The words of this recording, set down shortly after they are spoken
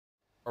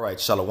All right,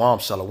 shalom,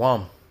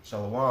 shalom.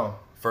 Shalom.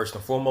 First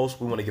and foremost,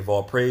 we want to give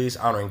all praise,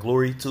 honor, and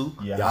glory to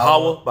Yahweh,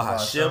 Yahweh,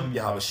 Bahashem,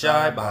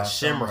 Yahawashi,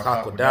 Bahashem,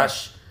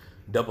 Rachakodash.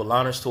 Double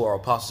honors to our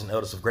apostles and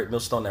elders of Great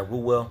Millstone that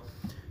rule well.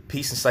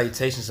 Peace and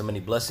salutations and many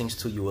blessings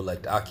to you,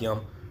 elect Akim,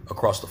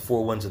 across the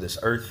four winds of this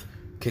earth,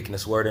 kicking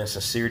this word in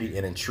sincerity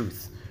and in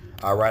truth.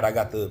 All right, I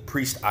got the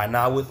priest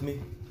Aina with me.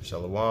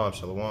 Shalom,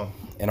 shalom.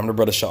 And I'm the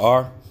brother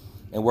Sha'ar.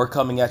 And we're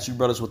coming at you,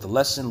 brothers, with the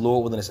lesson,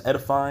 Lord within us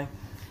edifying.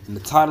 And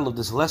the title of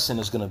this lesson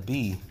is going to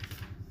be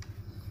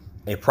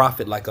A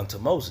Prophet Like Unto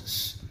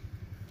Moses.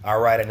 All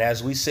right, and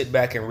as we sit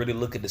back and really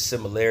look at the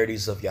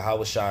similarities of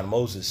Yahawashi and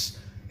Moses,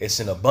 it's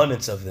an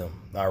abundance of them.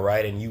 All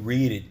right, and you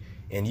read it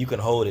and you can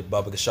hold it,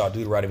 Baba Gashar,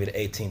 Deuteronomy, the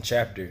 18th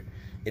chapter.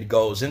 It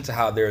goes into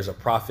how there is a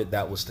prophet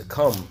that was to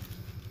come,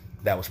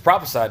 that was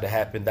prophesied to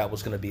happen, that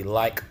was going to be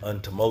like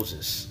unto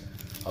Moses.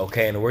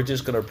 Okay, and we're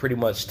just going to pretty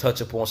much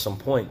touch upon some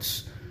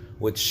points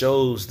which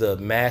shows the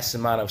mass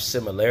amount of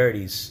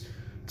similarities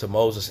to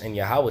Moses and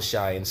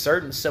Yahawashi. And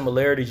certain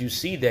similarities you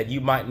see that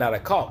you might not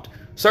have caught.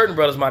 Certain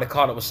brothers might have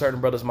caught it, but certain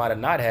brothers might have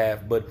not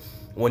have. But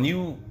when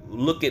you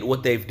look at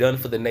what they've done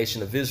for the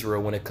nation of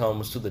Israel when it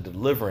comes to the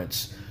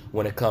deliverance,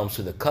 when it comes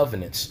to the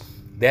covenants,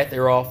 that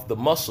they're off the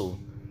muscle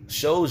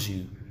shows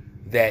you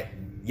that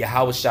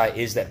Yahawashi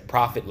is that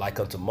prophet like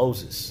unto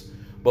Moses.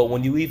 But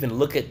when you even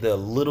look at the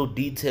little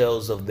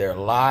details of their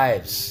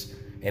lives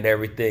and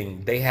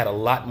everything, they had a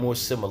lot more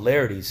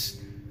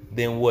similarities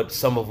than what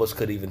some of us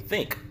could even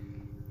think.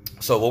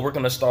 So what we're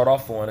going to start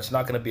off on, it's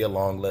not going to be a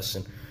long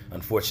lesson.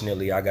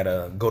 Unfortunately, I got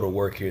to go to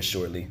work here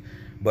shortly.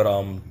 But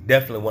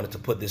definitely wanted to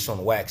put this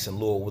on wax and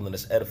Lord willing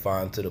us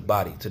edifying to the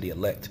body, to the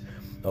elect.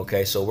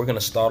 Okay, so we're going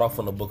to start off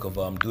on the book of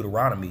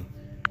Deuteronomy,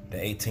 the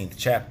 18th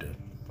chapter,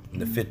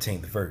 and the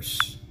 15th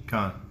verse.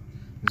 Khan.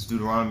 It's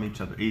Deuteronomy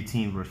chapter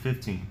 18, verse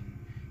 15.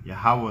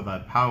 Yahweh thy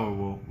power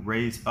will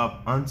raise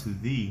up unto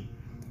thee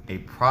a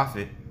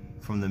prophet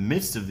from the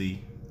midst of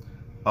thee,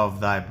 of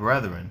thy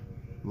brethren,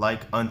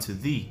 like unto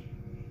thee.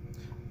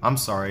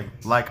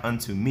 Like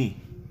unto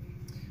me.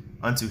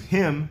 Unto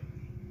him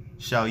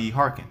shall ye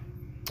hearken.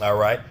 All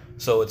right.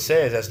 So it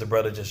says, as the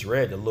brother just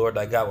read, the Lord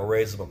thy God will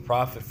raise up a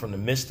prophet from the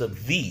midst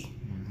of thee.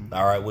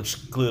 All right.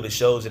 Which clearly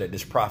shows you that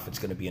this prophet's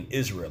going to be an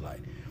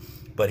Israelite.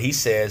 But he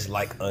says,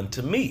 like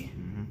unto me.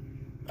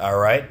 All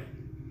right.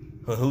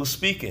 Who's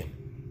speaking?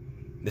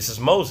 This is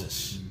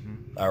Moses.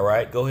 All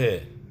right. Go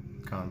ahead.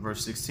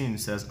 Verse 16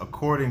 says,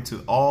 according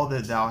to all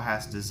that thou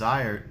hast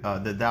desired,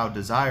 that thou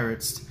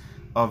desiredst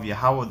of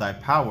Yahweh thy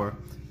power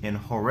in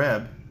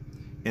Horeb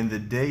in the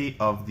day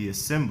of the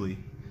assembly,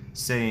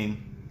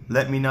 saying,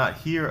 let me not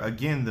hear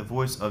again the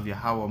voice of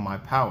Yahweh my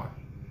power,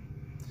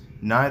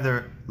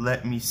 neither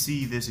let me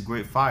see this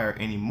great fire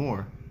any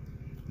more,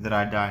 that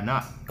I die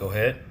not. Go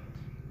ahead.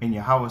 And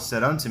Yahweh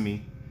said unto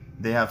me,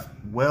 they have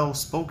well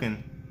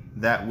spoken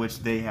that which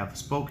they have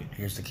spoken.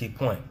 Here's the key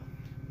point.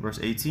 Verse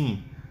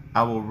 18,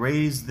 I will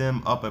raise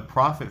them up a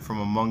prophet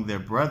from among their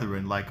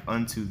brethren like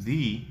unto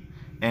thee,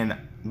 and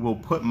will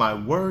put my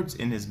words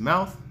in his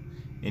mouth,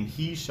 and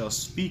he shall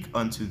speak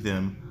unto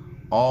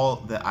them all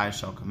that I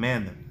shall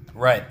command them.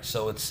 Right.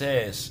 So it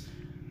says,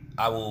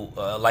 I will,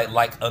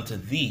 like unto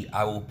thee,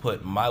 I will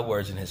put my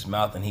words in his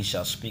mouth, and he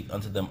shall speak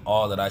unto them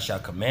all that I shall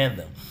command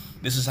them.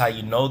 This is how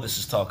you know this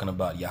is talking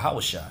about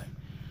Yahawashi.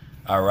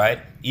 All right.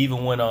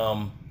 Even when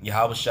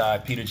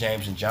Yahawashi, Peter,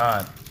 James, and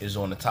John is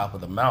on the top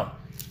of the mount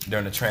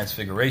during the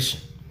transfiguration.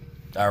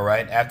 All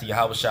right. After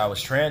Yahawashi was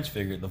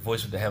transfigured, the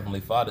voice of the Heavenly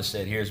Father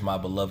said, here's my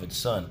beloved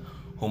Son,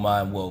 whom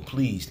I am well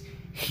pleased.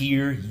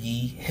 Hear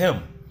ye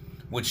him.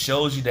 Which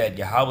shows you that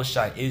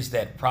Yahawashi is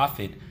that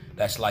prophet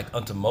that's like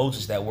unto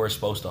Moses that we're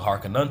supposed to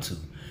hearken unto.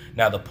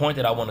 Now, the point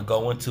that I want to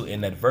go into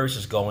in that verse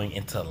is going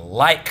into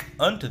like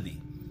unto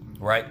thee.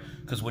 Right.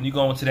 Because when you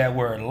go into that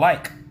word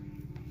like,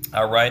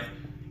 all right,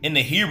 in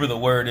the Hebrew, the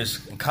word is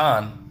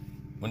kan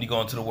when you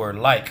go into the word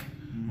like.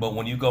 But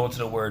when you go into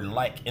the word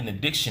like in the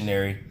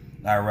dictionary,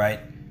 all right,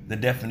 the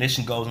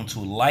definition goes into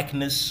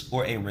likeness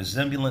or a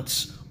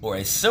resemblance or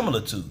a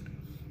similitude.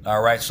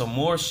 All right, so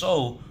more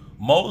so,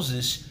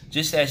 Moses,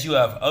 just as you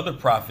have other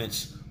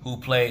prophets who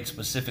played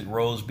specific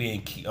roles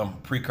being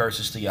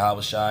precursors to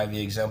Yahawashi.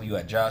 The example, you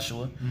had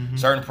Joshua.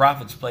 Certain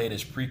prophets played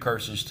as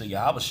precursors to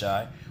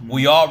Yahawashi.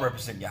 We all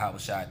represent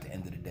Yahawashi at the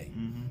end of the day.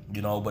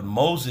 You know, but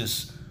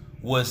Moses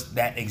was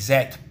that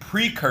exact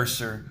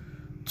precursor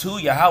to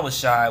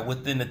Yahawashi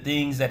within the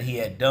things that he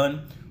had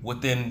done,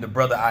 within the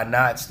brother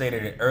Anad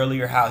stated it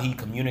earlier, how he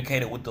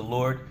communicated with the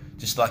Lord,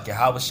 just like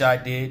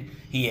Yahawashi did.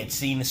 He had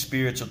seen the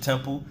spiritual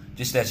temple,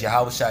 just as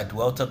Yahawashi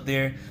dwelt up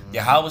there.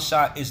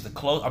 Yahawashi is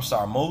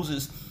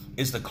Moses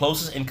is the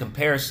closest in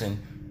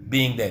comparison,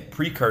 being that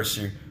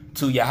precursor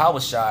to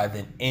Yahawashi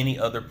than any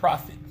other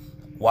prophet.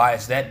 Why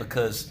is that?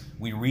 Because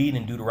we read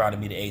in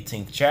Deuteronomy, the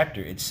 18th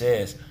chapter, it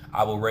says,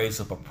 I will raise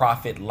up a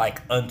prophet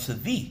like unto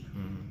thee.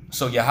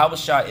 So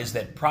Yahawashi is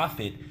that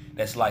prophet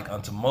that's like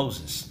unto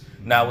Moses.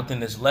 Now, within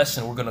this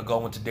lesson, we're going to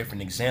go into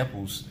different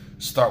examples,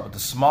 start with the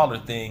smaller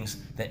things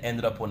that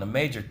ended up on the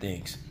major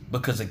things.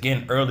 Because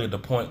again, earlier the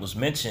point was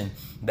mentioned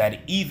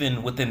that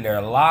even within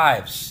their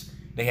lives,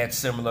 They had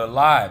similar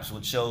lives,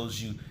 which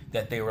shows you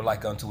that they were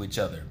like unto each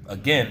other.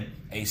 Again,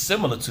 a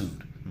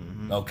similitude.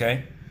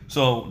 Okay?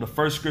 So the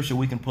first scripture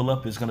we can pull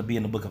up is going to be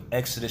in the book of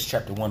Exodus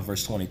chapter 1,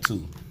 verse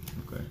 22.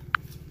 Okay.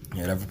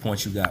 Yeah, whatever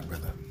point you got,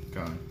 brother.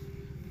 Got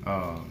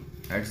it.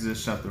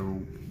 Exodus chapter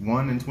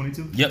 1 and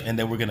 22? Yep, and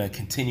then we're going to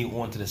continue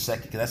on to the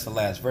second, because that's the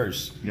last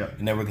verse. Yep.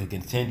 And then we're going to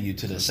continue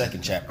to the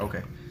second chapter.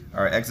 Okay.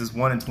 All right, Exodus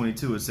 1 and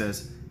 22, it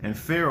says, And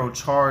Pharaoh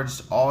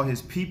charged all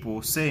his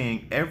people,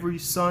 saying, Every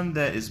son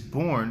that is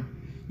born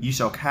ye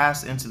shall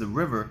cast into the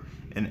river,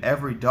 and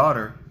every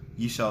daughter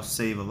ye shall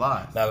save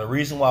alive. Now, the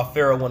reason why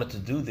Pharaoh wanted to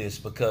do this,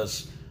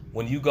 because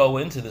when you go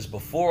into this,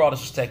 before all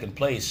this was taking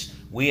place,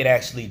 we had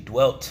actually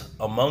dwelt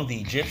among the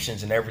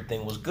Egyptians and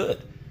everything was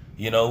good.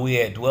 You know, we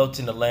had dwelt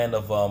in the land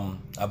of,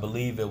 I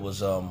believe it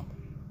was,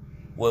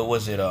 what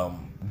was it?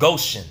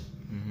 Goshen.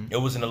 It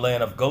was in the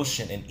land of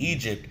Goshen in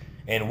Egypt.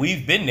 And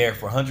we've been there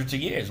for hundreds of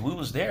years. We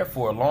was there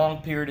for a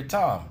long period of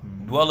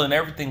time. Dwelling,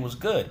 everything was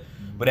good.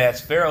 But as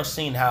Pharaoh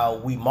seen how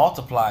we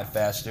multiplied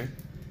faster,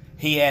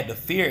 he had the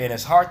fear in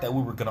his heart that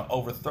we were going to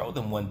overthrow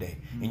them one day.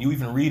 And you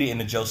even read it in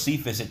the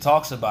Josephus. It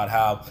talks about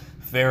how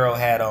Pharaoh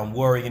had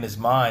worry in his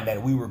mind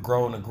that we were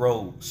growing to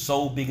grow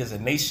so big as a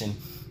nation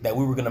that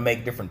we were going to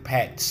make different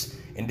pacts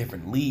and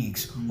different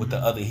leagues with the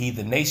other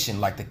heathen nation,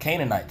 like the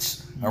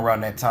Canaanites around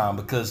that time,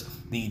 because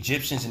the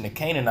Egyptians and the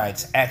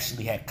Canaanites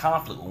actually had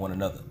conflict with one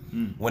another.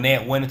 When they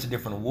had went into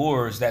different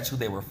wars, that's who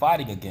they were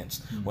fighting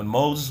against. When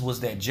Moses was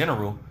that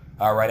general,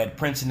 all right, that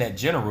prince and that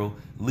general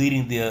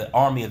leading the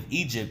army of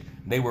Egypt,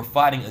 they were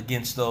fighting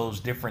against those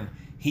different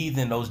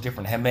heathen, those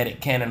different Hamitic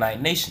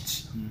Canaanite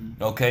nations.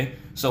 Okay,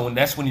 so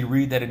that's when you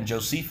read that in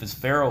Josephus,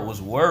 Pharaoh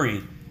was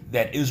worried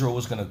that Israel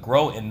was going to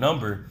grow in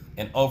number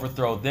and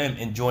overthrow them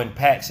and join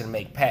pacts and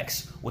make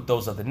pacts with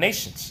those other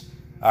nations.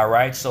 All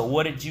right, so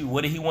what did he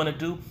want to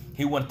do?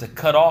 He wanted to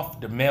cut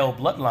off the male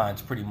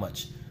bloodlines pretty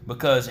much,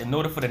 because in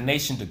order for the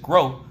nation to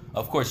grow,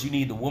 of course, you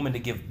need the woman to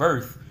give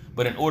birth,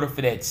 but in order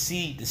for that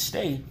seed to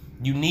stay,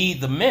 you need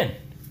the men.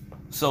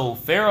 So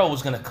Pharaoh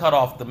was going to cut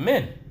off the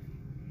men.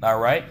 All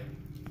right,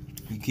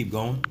 you keep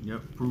going.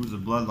 Yep, proves the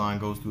bloodline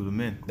goes through the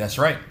men. That's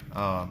right.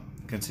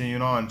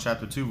 Continuing on,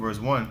 chapter 2, verse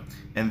 1.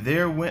 And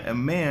there went a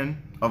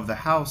man of the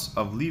house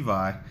of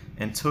Levi,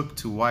 and took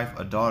to wife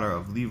a daughter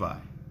of Levi.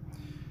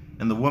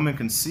 And the woman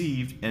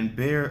conceived and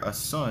bare a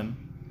son.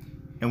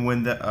 And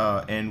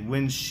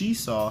when she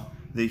saw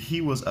that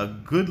he was a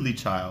goodly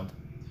child,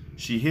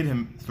 she hid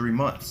him 3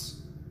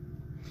 months.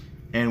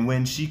 And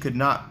when she could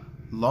not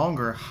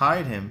longer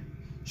hide him,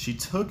 she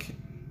took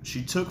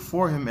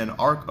for him an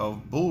ark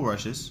of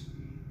bulrushes,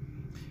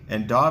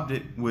 and daubed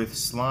it with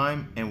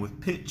slime and with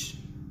pitch,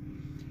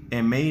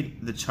 and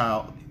made the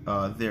child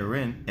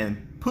therein,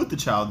 and put the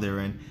child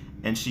therein,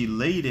 and she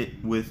laid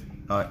it with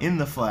in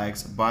the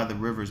flags by the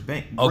river's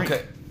bank.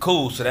 Okay,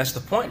 cool. So that's the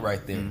point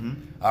right there.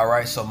 All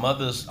right. So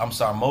Moses'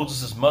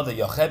 mother,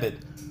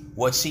 Yochebed,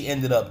 what she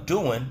ended up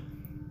doing,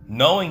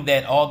 knowing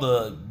that all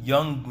the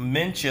young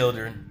men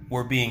children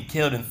were being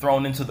killed and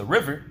thrown into the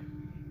river,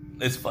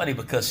 it's funny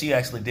because she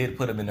actually did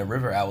put him in the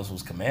river as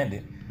was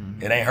commanded.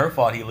 It ain't her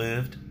fault he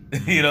lived.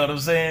 You know what I'm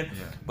saying?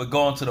 Yeah. But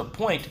going to the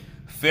point,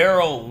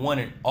 Pharaoh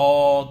wanted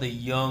all the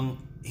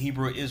young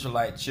Hebrew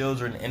Israelite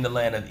children in the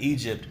land of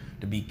Egypt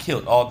to be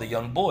killed, all the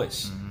young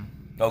boys.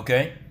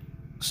 Okay?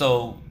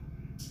 So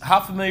how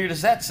familiar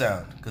does that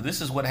sound? Because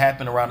this is what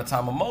happened around the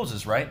time of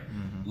Moses, right?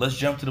 Let's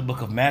jump to the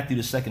book of Matthew,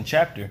 the 2nd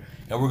chapter,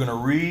 and we're going to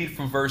read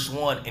from verse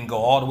 1 and go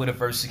all the way to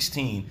verse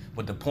 16,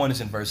 but the point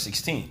is in verse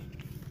 16.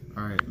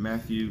 All right,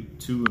 Matthew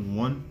 2 and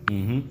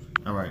 1.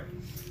 All right.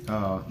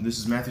 This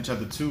is Matthew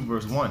chapter 2,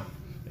 verse 1.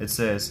 It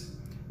says,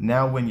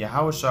 Now when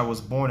Yahawashi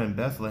was born in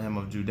Bethlehem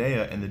of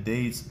Judea in the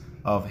days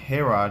of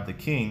Herod the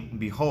king,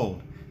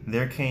 behold,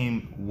 there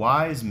came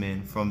wise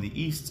men from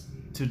the east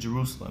to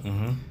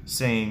Jerusalem,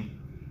 saying,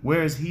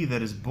 Where is he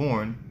that is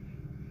born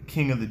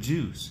King of the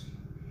Jews?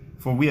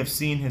 For we have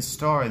seen his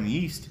star in the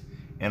east,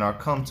 and are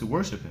come to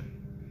worship him.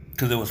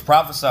 Because it was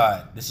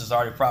prophesied. This is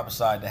already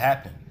prophesied to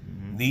happen.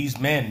 These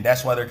men,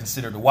 that's why they're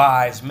considered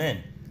wise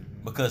men,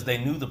 because they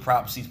knew the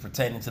prophecies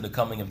pertaining to the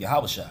coming of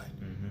Yahawashi.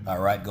 All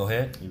right, go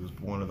ahead. He was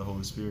born of the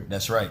Holy Spirit.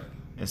 That's right.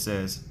 It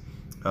says,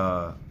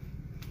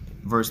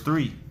 verse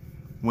 3,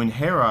 When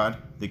Herod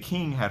the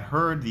king had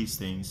heard these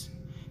things,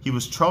 he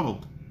was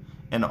troubled,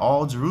 and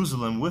all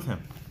Jerusalem with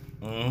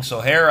him. So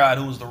Herod,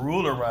 who was the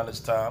ruler around this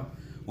time,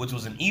 which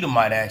was an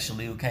Edomite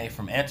actually, who came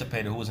from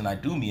Antipater, who was an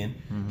Idumean,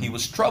 he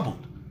was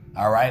troubled.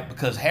 All right,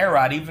 because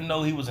Herod, even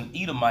though he was an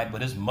Edomite,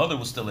 but his mother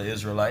was still an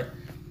Israelite.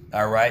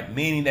 All right,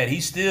 meaning that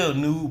he still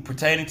knew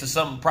pertaining to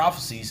some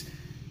prophecies,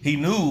 he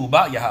knew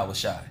about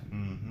Yahawashi.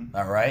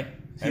 All right,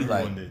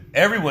 everyone did.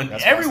 Everyone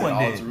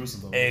did.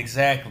 Jerusalem.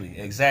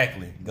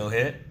 Exactly. Go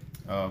ahead.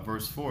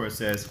 Verse 4, it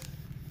says,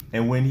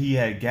 And when he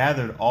had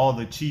gathered all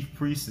the chief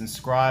priests and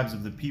scribes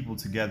of the people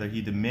together,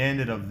 he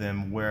demanded of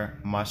them where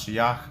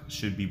Mashiach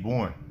should be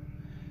born.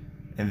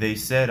 And they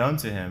said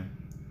unto him,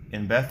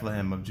 In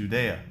Bethlehem of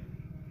Judea.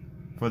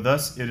 For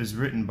thus it is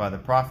written by the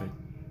prophet,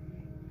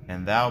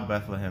 And thou,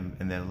 Bethlehem,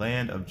 in the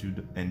land of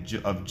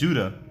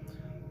Judah,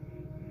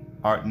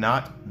 art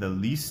not the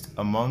least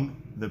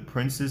among the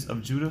princes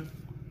of Judah?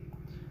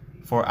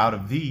 For out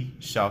of thee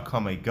shall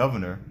come a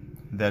governor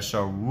that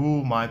shall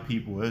rule my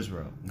people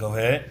Israel. Go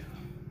ahead.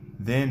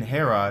 Then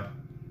Herod,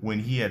 when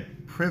he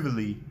had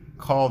privily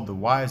called the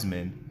wise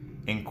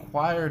men,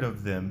 inquired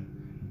of them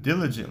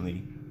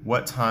diligently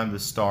what time the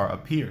star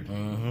appeared.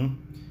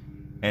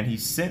 And he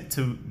sent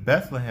to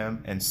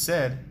Bethlehem and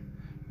said,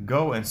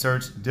 Go and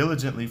search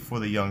diligently for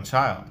the young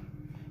child.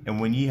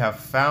 And when ye have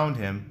found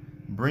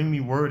him, bring me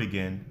word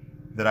again,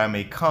 that I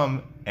may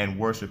come and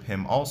worship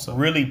him also.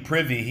 Really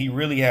privy. He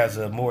really has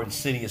a more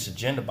insidious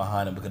agenda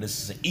behind him, because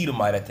this is an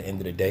Edomite at the end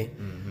of the day.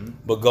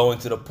 But going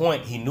to the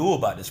point, he knew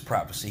about this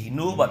prophecy. He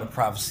knew about the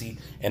prophecy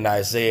in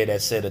Isaiah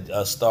that said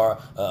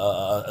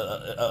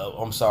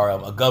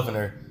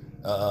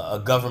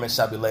a government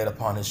shall be laid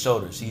upon his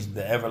shoulders. He's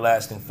the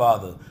everlasting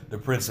Father, the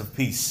Prince of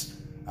Peace.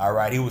 All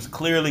right. He was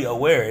clearly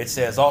aware. It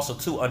says also,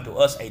 too, unto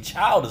us a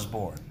child is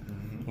born.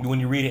 When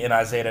you read it in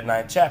Isaiah, the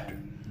 9th chapter.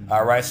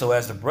 All right. So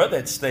as the brother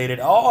had stated,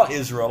 all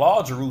Israel,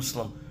 all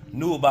Jerusalem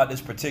knew about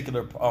this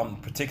particular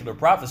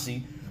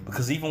prophecy,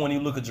 because even when you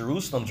look at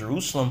Jerusalem,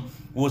 Jerusalem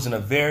was in a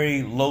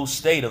very low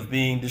state of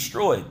being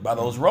destroyed by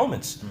those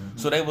Romans.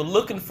 So they were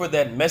looking for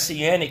that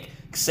messianic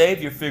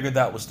savior figure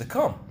that was to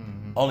come.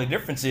 Only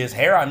difference is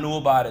Herod knew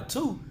about it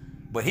too,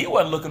 but he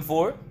wasn't looking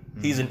for it.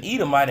 He's an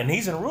Edomite and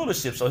he's in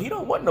rulership, so he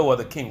don't want no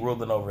other king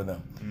ruling over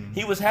them.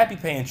 He was happy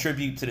paying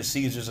tribute to the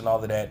Caesars and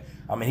all of that.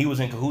 I mean, he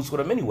was in cahoots with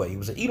them anyway. He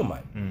was an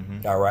Edomite.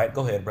 All right,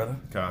 go ahead, brother.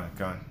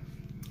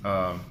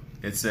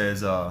 It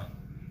says,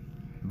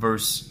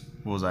 verse,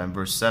 what was I in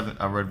verse 7?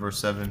 I read verse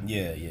 7.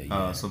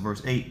 Yeah. So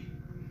verse 8,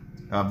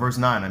 verse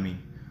 9, I mean.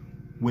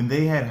 When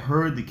they had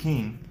heard the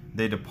king,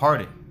 they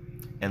departed.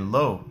 And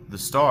lo, the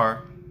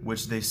star,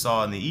 which they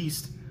saw in the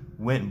east,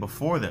 went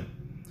before them,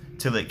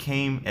 till it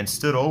came and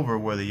stood over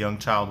where the young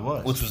child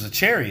was. Which was a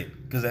chariot,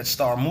 because that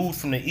star moved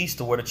from the east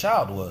to where the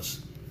child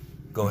was.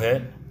 Go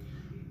ahead.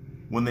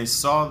 When they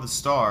saw the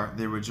star,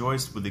 they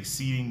rejoiced with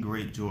exceeding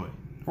great joy.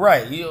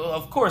 Right,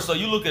 of course. So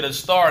you look at a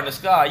star in the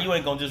sky, you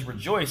ain't gonna just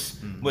rejoice.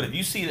 But if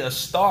you see a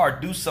star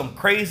do some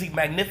crazy,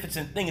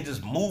 magnificent thing and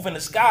just move in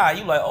the sky,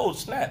 you like, oh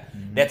snap,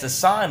 that's a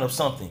sign of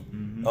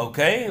something.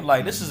 Okay,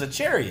 like this is a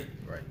chariot.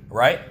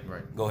 Right.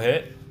 Go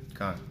ahead.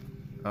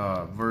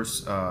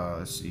 Verse.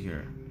 Let's see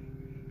here.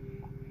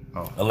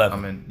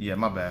 11.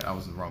 My bad. I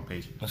was on the wrong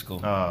page. That's cool.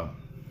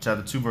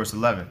 Chapter 2, verse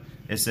 11.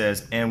 It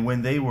says, And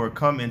when they were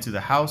come into the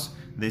house,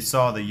 they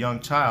saw the young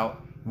child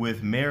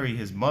with Mary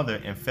his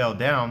mother, and fell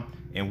down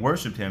and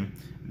worshipped him.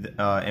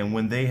 And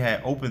when they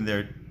had opened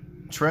their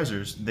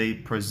treasures, they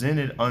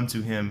presented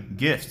unto him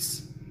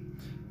gifts,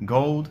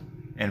 gold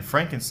and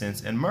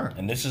frankincense and myrrh.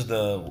 And this is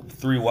the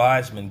 3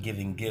 wise men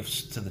giving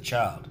gifts to the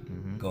child.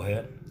 Go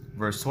ahead.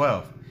 Verse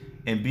 12.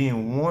 And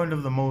being warned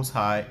of the Most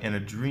High in a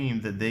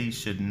dream that they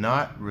should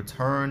not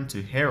return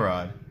to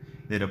Herod,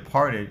 they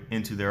departed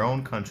into their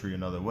own country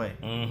another way.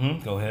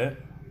 Go ahead.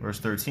 Verse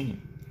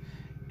 13.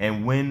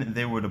 And when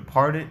they were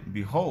departed,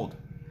 behold,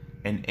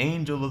 an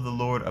angel of the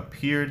Lord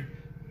appeared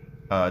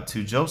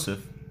to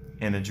Joseph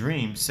in a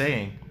dream,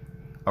 saying,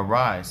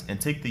 Arise,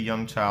 and take the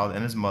young child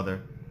and his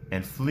mother,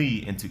 and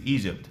flee into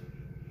Egypt,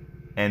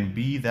 and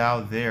be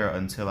thou there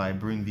until I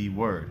bring thee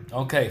word.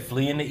 Okay,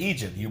 flee into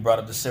Egypt. You brought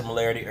up the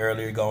similarity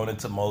earlier, going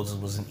into Moses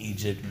was in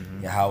Egypt.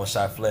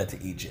 Yahawashi fled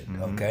to Egypt.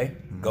 Okay,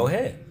 go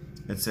ahead.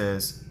 It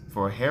says,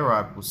 For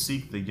Herod will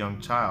seek the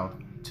young child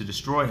to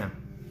destroy him.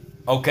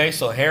 Okay,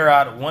 so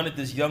Herod wanted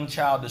this young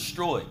child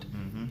destroyed.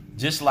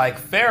 Just like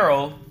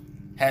Pharaoh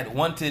had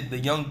wanted the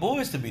young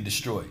boys to be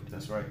destroyed.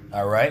 That's right.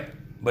 All right,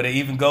 but it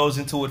even goes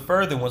into it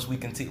further once we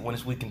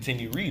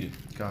continue reading.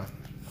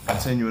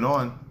 Continuing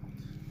on,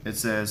 it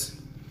says,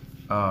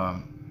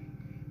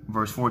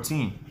 verse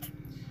 14.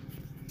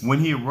 When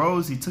he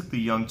arose, he took the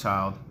young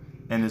child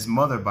and his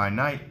mother by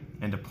night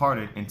and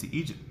departed into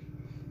Egypt,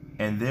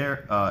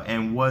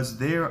 and was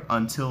there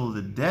until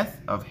the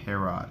death of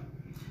Herod,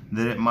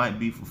 that it might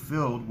be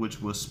fulfilled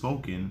which was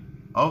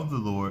spoken of the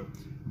Lord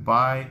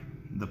by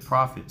the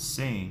prophet,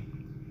 saying,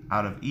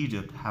 Out of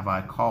Egypt have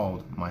I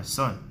called my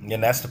son.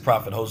 And that's the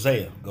prophet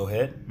Hosea. Go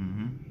ahead.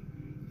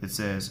 It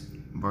says,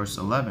 verse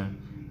 11.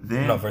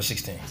 Verse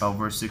 16. Oh,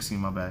 verse 16,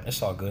 my bad.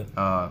 It's all good.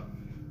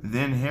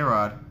 Then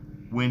Herod,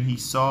 when he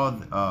saw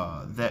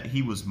that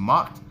he was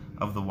mocked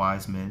of the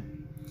wise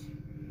men,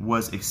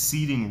 was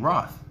exceeding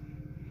wroth,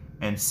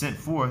 and sent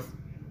forth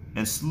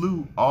and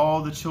slew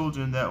all the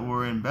children that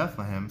were in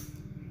Bethlehem,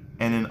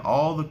 and in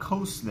all the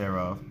coasts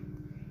thereof,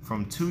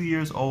 from 2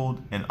 years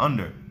old and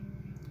under,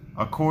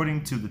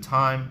 according to the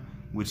time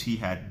which he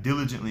had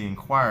diligently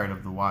inquired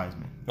of the wise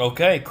men.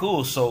 Okay,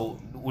 cool. So,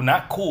 well,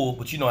 not cool,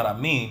 but you know what I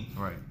mean.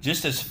 Right.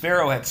 Just as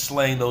Pharaoh had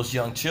slain those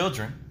young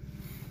children,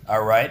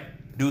 all right,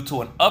 due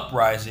to an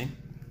uprising,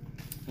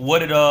 what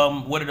did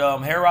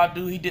Herod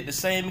do? He did the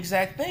same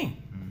exact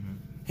thing.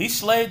 He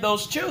slayed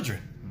those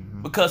children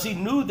because he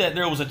knew that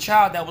there was a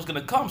child that was going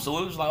to come.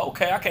 So it was like,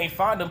 okay, I can't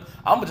find him.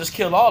 I'm gonna just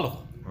kill all of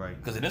them. Right.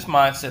 Because in his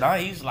mindset,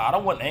 he's like,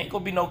 ain't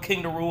gonna be no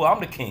king to rule. I'm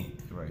the king.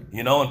 Right.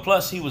 You know, and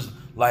plus he was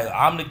Like,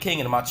 I'm the king,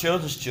 and my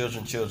children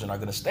are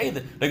going to stay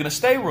there. They're going to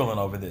stay ruling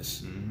over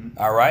this.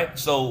 All right?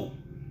 So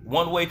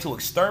one way to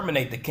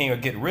exterminate the king or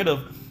get rid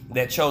of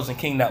that chosen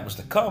king that was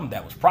to come,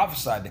 that was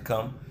prophesied to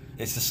come,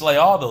 is to slay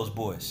all those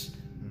boys.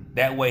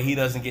 That way he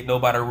doesn't get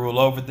nobody to rule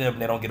over them.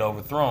 They don't get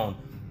overthrown,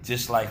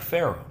 just like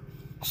Pharaoh.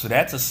 So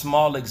that's a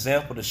small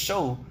example to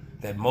show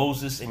that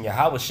Moses and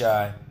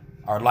Yahawashi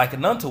are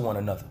likened unto one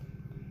another.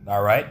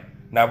 All right?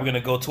 Now we're going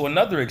to go to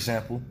another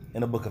example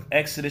in the book of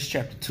Exodus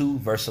chapter 2,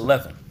 verse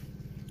 11.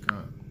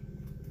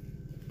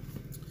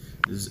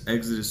 This is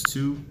Exodus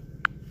 2,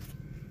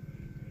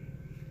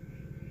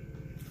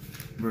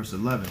 verse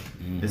 11.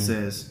 It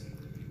says,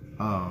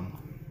 and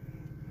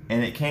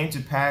it came to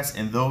pass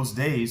in those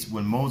days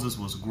when Moses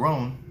was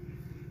grown,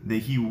 that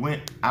he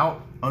went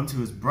out unto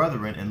his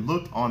brethren and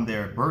looked on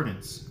their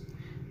burdens.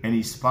 And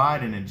he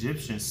spied an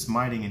Egyptian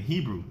smiting in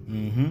Hebrew,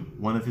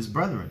 one of his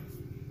brethren.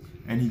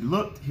 And he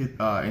looked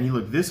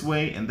this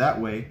way and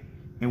that way.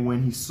 And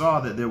when he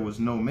saw that there was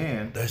no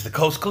man, Is the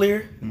coast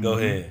clear? Go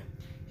ahead.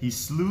 he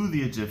slew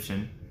the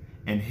Egyptian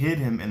and hid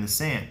him in the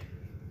sand.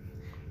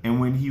 And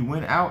when he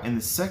went out in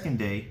the second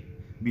day,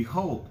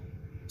 behold,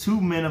 2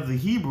 men of the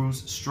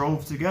Hebrews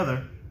strove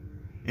together.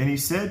 And he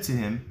said to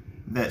him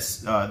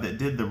that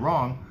did the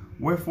wrong,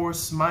 wherefore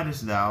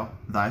smitest thou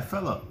thy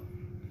fellow?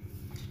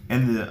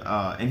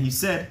 And he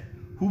said,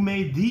 who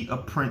made thee a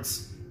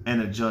prince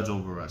and a judge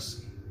over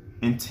us?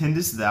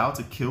 Intendest thou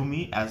to kill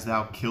me as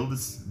thou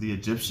killedst the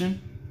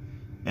Egyptian?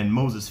 And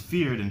Moses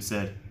feared and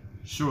said,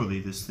 surely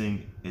this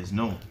thing is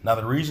known. Now,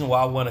 the reason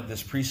why I wanted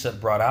this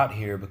precept brought out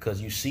here,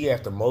 because you see,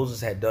 after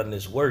Moses had done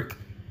this work,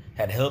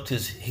 had helped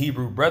his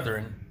Hebrew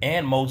brethren,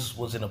 and Moses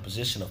was in a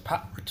position of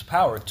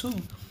power too,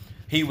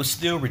 he was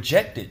still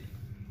rejected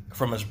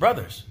from his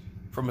brothers,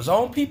 from his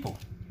own people.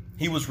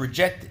 He was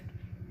rejected.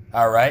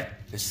 All right?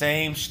 The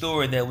same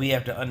story that we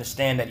have to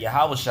understand that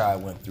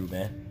Yahawashi went through,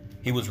 man.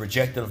 He was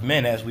rejected of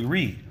men, as we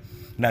read.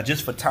 Now,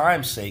 just for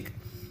time's sake,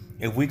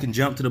 if we can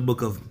jump to the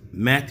book of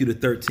Matthew, the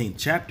 13th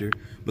chapter,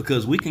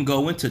 because we can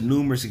go into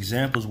numerous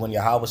examples when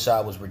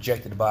Yahawashi was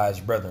rejected by his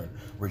brethren,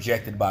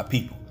 rejected by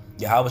people.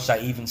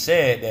 Yahawashi even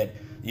said that,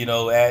 you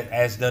know,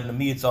 as done to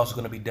me, it's also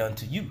going to be done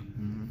to you.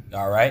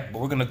 All right?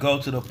 But we're going to go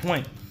to the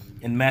point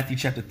in Matthew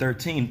chapter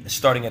 13,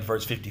 starting at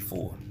verse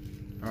 54.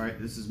 All right,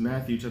 this is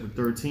Matthew chapter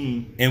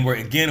 13. And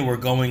we're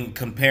going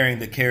comparing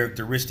the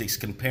characteristics,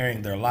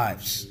 comparing their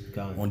lives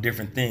on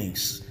different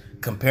things,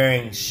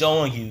 comparing,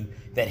 showing you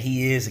that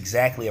he is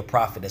exactly a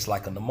prophet that's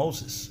like unto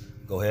Moses.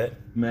 Go ahead.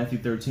 Matthew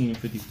 13 and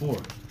 54.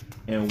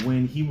 And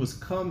when he was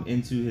come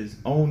into his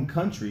own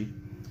country,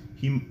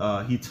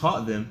 he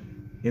taught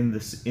them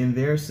in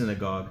their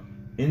synagogue,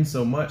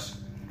 insomuch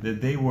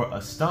that they were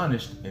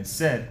astonished and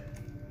said,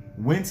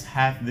 whence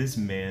hath this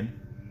man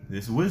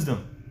this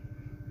wisdom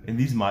and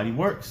these mighty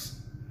works?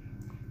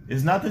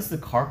 Is not this the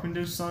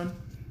carpenter's son?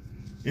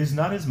 Is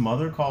not his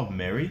mother called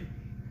Mary?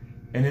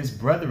 And his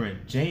brethren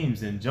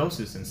James and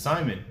Joseph and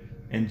Simon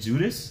and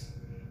Judas?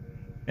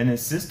 And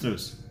his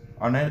sisters,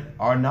 are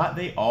not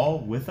they all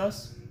with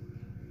us?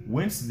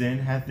 Whence then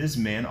hath this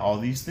man all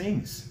these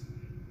things?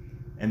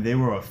 And they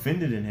were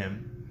offended in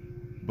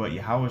him. But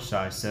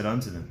Yahawashi said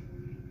unto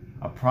them,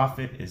 a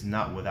prophet is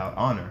not without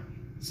honor,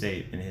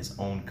 save in his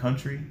own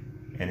country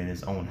and in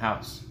his own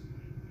house.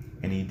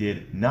 And he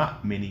did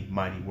not many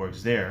mighty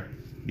works there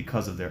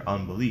because of their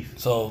unbelief.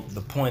 So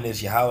the point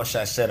is,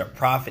 Yahawashi said a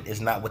prophet is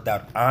not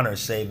without honor,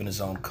 save in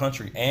his own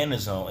country and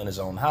in his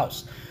own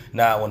house.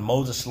 Now, when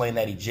Moses slain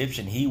that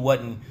Egyptian, he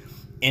wasn't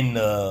in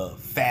the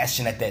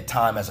fashion at that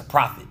time as a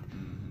prophet,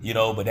 you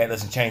know, but that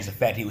doesn't change the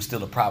fact he was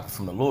still a prophet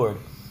from the Lord.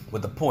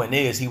 But the point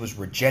is, he was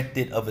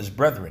rejected of his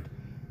brethren,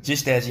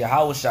 just as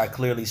Yahawashi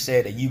clearly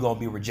said that you're going to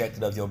be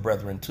rejected of your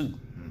brethren too,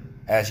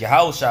 as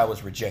Yahawashi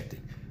was rejected.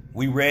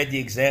 We read the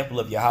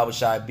example of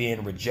Yahawashi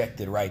being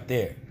rejected right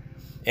there.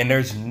 And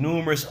there's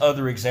numerous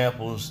other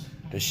examples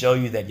to show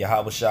you that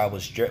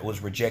Yahawashi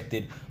was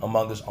rejected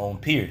among his own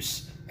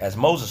peers, as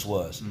Moses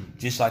was.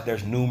 Just like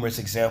there's numerous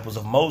examples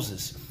of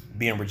Moses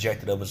being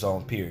rejected of his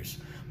own peers.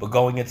 But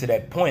going into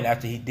that point,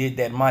 after he did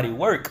that mighty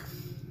work,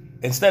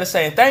 instead of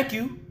saying thank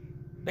you,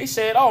 they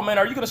said, oh man,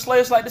 are you going to slay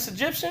us like this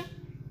Egyptian?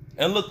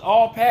 And looked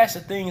all past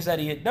the things that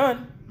he had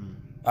done.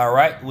 All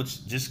right,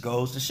 which just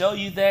goes to show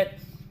you that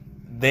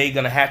they're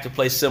going to have to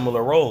play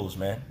similar roles,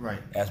 man. Right.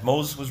 As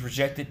Moses was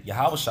rejected,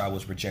 Yahawashi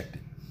was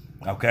rejected.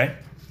 Okay?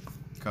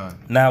 God.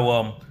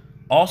 Now,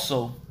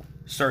 also,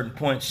 certain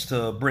points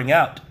to bring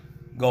out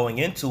going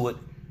into it.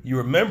 You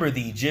remember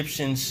the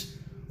Egyptians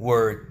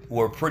were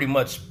pretty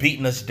much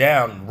beating us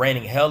down,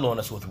 raining hell on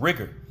us with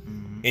rigor.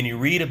 And you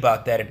read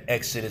about that in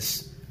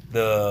Exodus,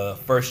 the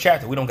 1st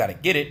chapter. We don't got to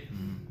get it.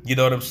 You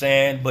know what I'm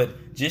saying?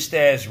 But just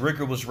as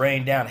rigor was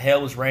rained down,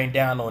 hell was rained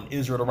down on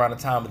Israel around the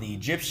time of the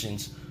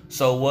Egyptians,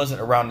 so was it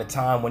around the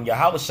time when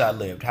Yahawashi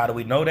lived. How do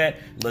we know that?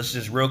 Let's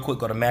just real quick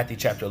go to Matthew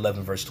chapter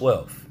 11, verse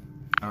 12.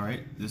 All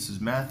right, this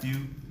is Matthew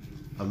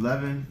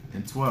 11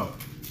 and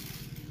 12.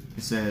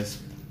 It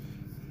says,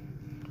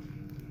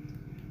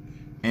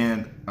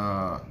 and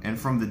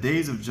from the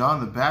days of John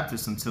the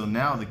Baptist until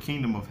now, the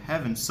kingdom of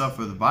heaven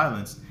suffereth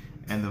violence,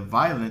 And the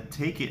violent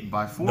take it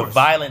by force. The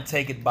violent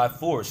take it by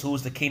force. Who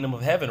is the kingdom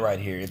of heaven right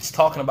here? It's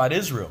talking about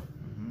Israel.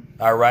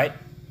 All right.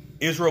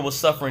 Israel was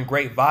suffering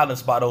great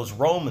violence by those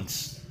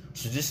Romans.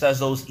 So just as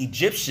those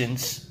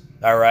Egyptians,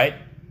 all right,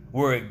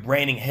 were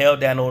raining hell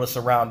down on us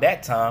around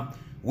that time,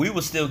 we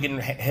were still getting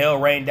hell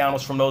rained down on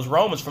us from those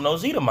Romans, from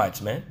those Edomites,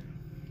 man.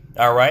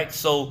 All right.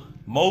 So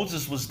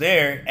Moses was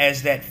there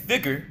as that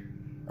figure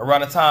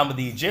around the time of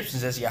the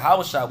Egyptians, as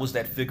Yahawashi was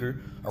that figure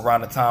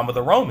around the time of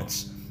the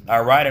Romans.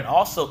 All right. And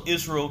also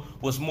Israel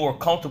was more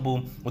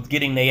comfortable with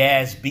getting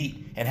their ass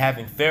beat and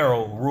having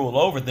Pharaoh rule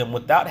over them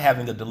without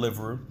having a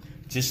deliverer,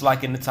 just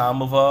like in the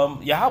time of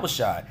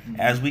Yahawashi.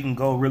 As we can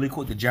go really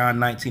quick to John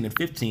 19 and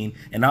 15,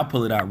 and I'll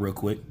pull it out real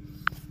quick.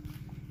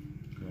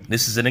 Okay.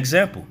 This is an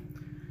example.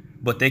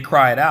 But they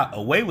cried out,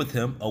 away with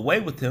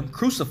him,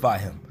 crucify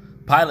him.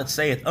 Pilate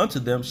saith unto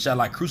them, shall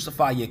I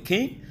crucify your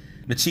king?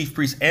 The chief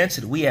priests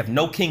answered, we have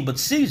no king but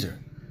Caesar.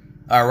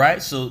 All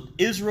right, so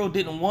Israel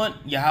didn't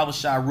want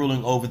Yahawashi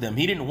ruling over them.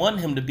 He didn't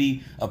want him to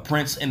be a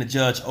prince and a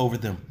judge over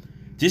them,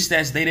 just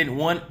as they didn't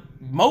want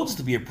Moses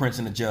to be a prince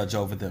and a judge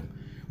over them.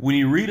 When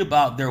you read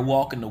about their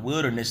walk in the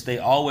wilderness, they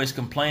always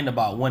complained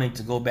about wanting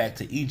to go back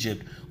to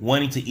Egypt,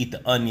 wanting to eat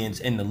the onions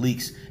and the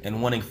leeks,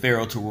 and wanting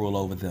Pharaoh to rule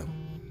over them.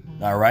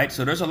 All right,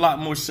 so there's a lot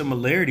more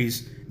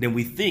similarities than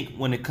we think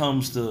when it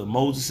comes to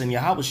Moses and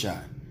Yahawashi.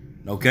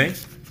 Okay,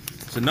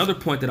 so another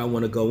point that I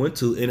want to go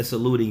into, and it's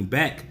alluding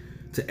back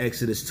to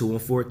Exodus 2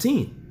 and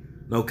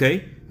 14.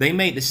 Okay, they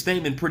made the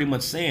statement pretty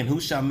much saying, who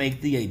shall make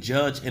thee a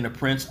judge and a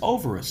prince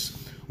over us?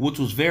 Which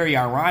was very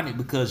ironic,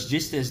 because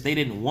just as they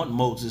didn't want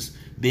Moses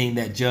being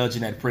that judge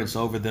and that prince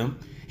over them,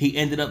 he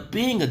ended up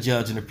being a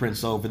judge and a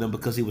prince over them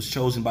because he was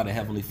chosen by the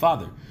Heavenly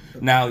Father.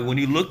 Now, when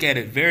you look at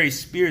it very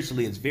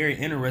spiritually, it's very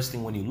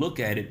interesting when you look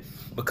at it,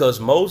 because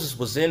Moses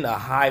was in a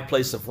high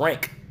place of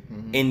rank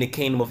in the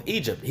kingdom of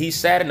Egypt. He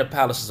sat in the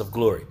palaces of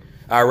glory.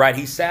 All right.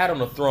 He sat on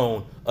the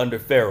throne under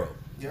Pharaoh.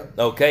 Yep.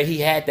 Okay. He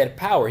had that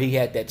power. He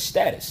had that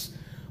status.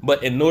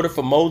 But in order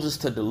for Moses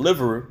to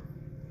deliver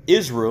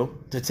Israel,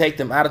 to take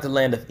them out of the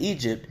land of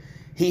Egypt,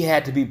 he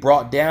had to be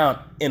brought down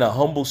in a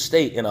humble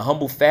state, in a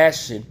humble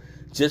fashion,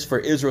 just for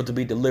Israel to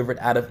be delivered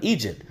out of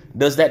Egypt.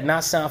 Does that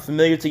not sound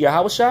familiar to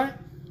Yahawashi?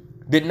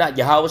 Did not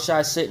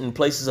Yahawashi sit in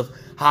places of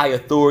high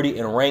authority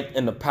and rank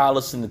in the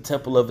palace in the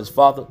temple of his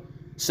father,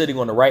 sitting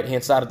on the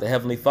right-hand side of the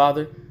Heavenly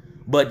Father?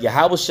 But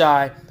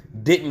Yahawashi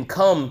didn't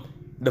come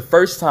the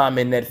first time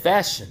in that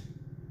fashion.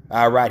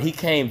 All right, he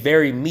came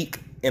very meek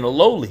and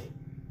lowly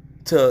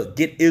to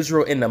get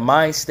Israel in the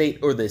mind state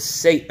or the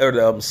state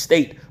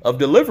of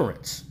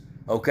deliverance.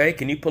 Okay,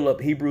 can you pull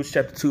up Hebrews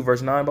chapter 2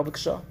 verse 9, Baba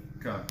Kashaw?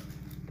 Okay.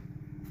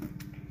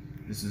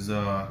 This is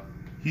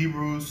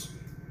Hebrews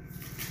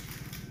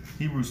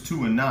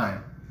 2 and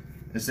 9.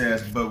 It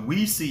says, but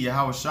we see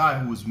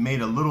Yahawashi, who was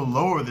made a little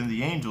lower than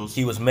the angels.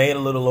 He was made a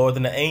little lower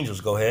than the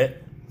angels. Go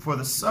ahead. For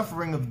the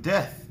suffering of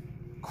death,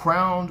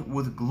 crowned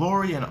with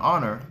glory and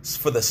honor.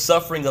 For the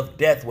suffering of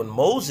death. When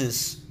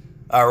Moses,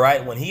 all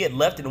right, when he had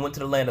left and went to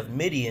the land of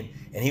Midian,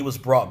 and he was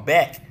brought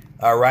back,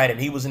 all right, and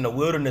he was in the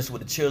wilderness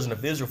with the children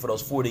of Israel for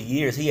those 40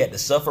 years, he had to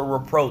suffer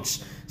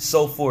reproach,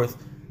 so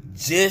forth,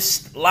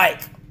 just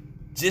like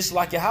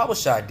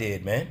Yahawashi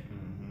did, man.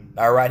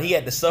 All right, he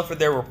had to suffer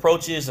their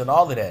reproaches and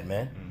all of that,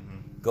 man.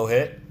 Go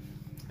ahead.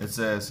 It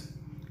says,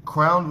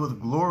 crowned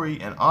with glory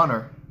and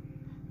honor,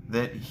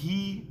 that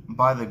he,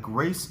 by the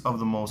grace of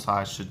the Most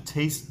High, should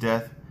taste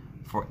death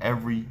for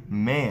every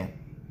man.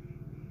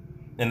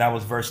 And that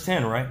was verse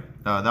 10, right?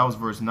 That was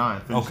verse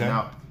 9, finishing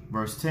out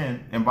verse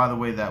 10. And by the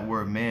way, that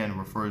word man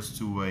refers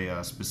to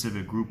a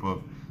specific group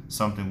of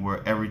something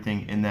where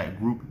everything in that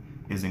group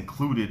is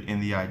included in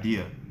the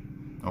idea.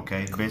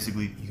 Okay,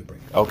 basically.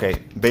 Okay,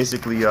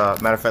 basically,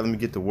 matter of fact, let me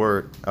get the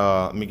word.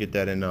 Let me get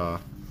that in the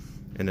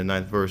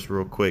 9th verse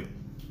real quick.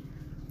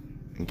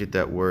 And get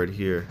that word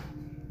here.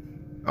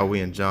 Are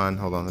we in John?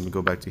 Hold on, let me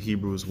go back to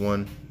Hebrews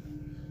 1.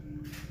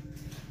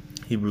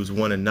 Hebrews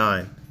 1 and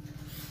 9.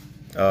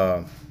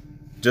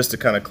 Just to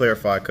kind of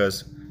clarify,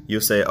 because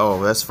you'll say,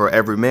 oh, that's for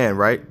every man,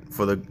 right?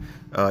 For the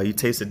you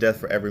tasted death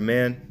for every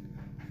man.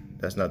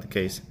 That's not the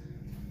case.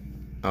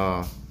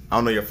 I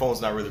don't know, your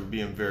phone's not really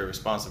being very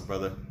responsive,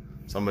 brother.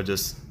 So I'm gonna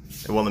just,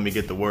 it won't let me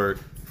get the word.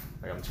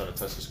 Like, I'm trying to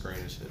touch the screen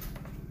and shit.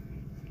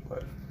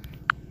 But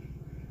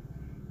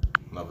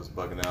love is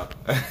bugging out.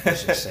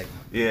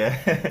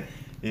 Yeah.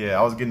 Yeah,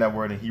 I was getting that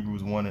word in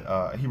Hebrews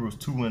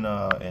 2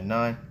 and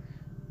 9.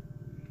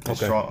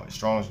 Okay.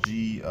 Strong's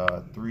G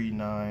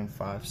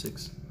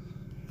 3956.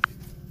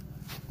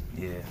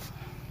 Yeah.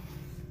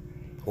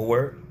 What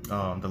word?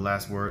 The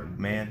last word,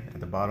 man,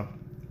 at the bottom.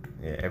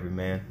 Yeah, every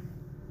man.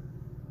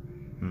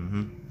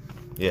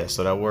 Yeah,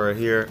 so that word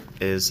here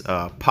is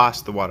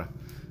pas the water.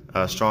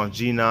 Strong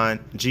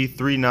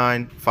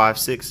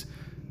G3956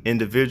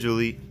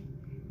 individually,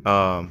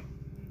 and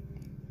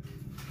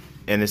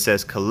it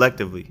says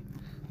collectively.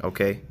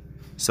 Okay,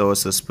 so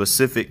it's a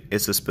specific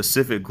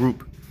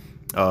group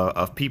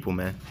of people,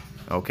 man.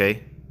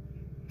 Okay,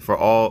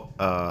 for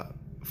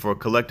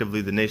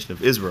collectively the nation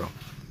of Israel.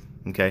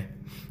 Okay,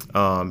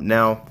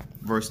 now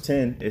verse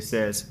 10 it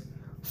says,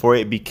 For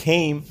it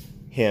became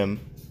him,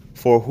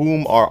 for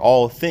whom are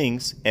all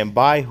things, and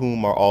by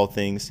whom are all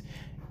things,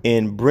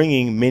 in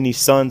bringing many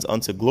sons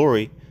unto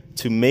glory,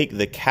 to make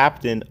the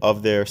captain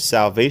of their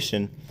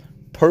salvation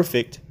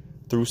perfect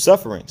through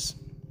sufferings.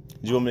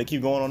 Do you want me to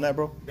keep going on that,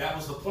 bro? That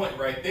was the point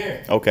right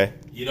there. Okay.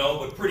 You know,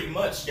 but pretty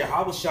much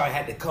Yahawashi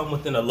had to come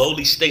within a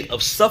lowly state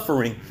of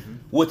suffering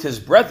with his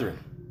brethren.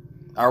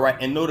 All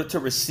right, in order to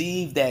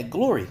receive that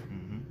glory.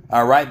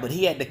 All right, but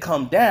he had to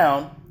come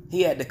down.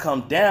 He had to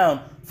come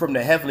down from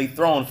the heavenly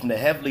throne, from the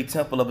heavenly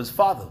temple of his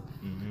father.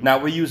 Now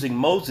we're using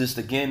Moses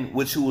again,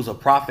 who was a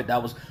prophet.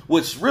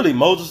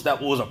 Moses that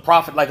was a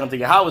prophet like unto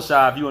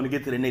Yahawashi, if you want to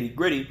get to the nitty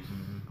gritty.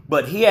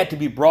 But he had to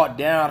be brought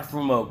down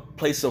from a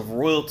place of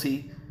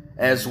royalty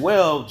as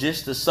well,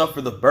 just to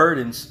suffer the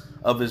burdens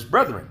of his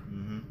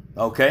brethren.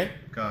 Okay.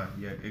 God,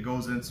 yeah, it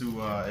goes into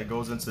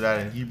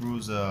that in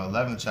Hebrews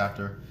 11th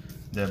chapter,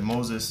 that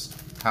Moses,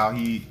 how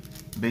he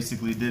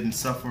basically didn't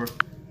suffer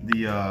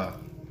the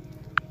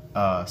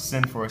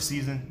sin for a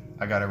season.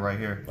 I got it right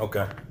here.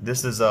 Okay.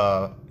 This is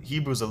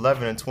Hebrews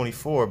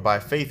 11:24. By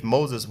faith,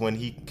 Moses, when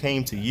he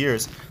came to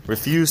years,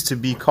 refused to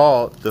be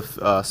called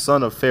the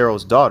son of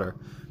Pharaoh's daughter,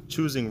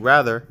 choosing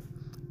rather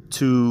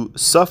to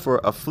suffer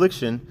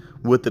affliction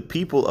with the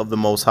people of the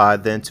Most High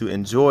than to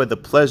enjoy the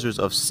pleasures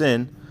of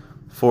sin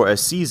for a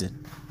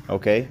season.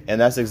 Okay,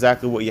 and that's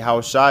exactly what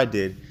Yahawashi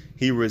did.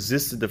 He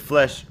resisted the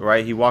flesh,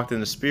 right? He walked in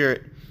the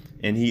spirit,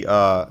 and he,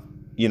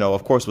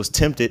 of course, was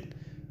tempted.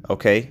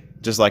 Okay,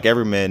 just like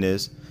every man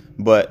is,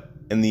 but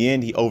in the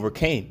end, he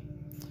overcame.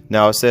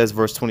 Now it says,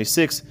 verse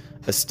 26,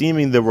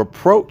 esteeming the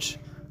reproach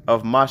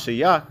of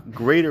Mashiach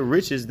greater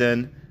riches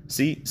than.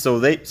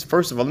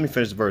 First of all, let me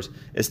finish the verse.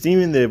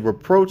 Esteeming the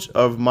reproach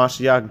of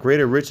Mashiach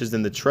greater riches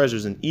than the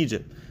treasures in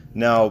Egypt.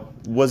 Now,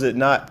 was it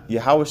not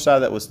Yahawashi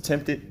that was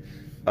tempted?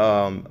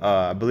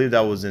 I believe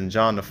that was in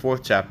John the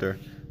 4th chapter,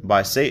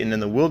 by Satan in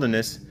the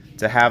wilderness,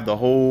 to have the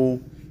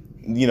whole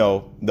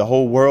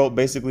world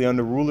basically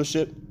under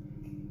rulership.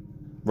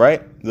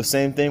 Right? The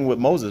same thing with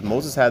Moses.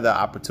 Moses had that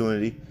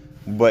opportunity,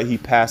 but he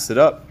passed it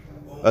up,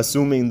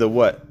 assuming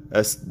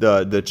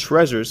the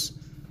treasures,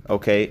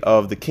 okay,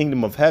 of the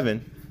kingdom of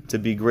heaven to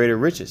be greater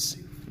riches.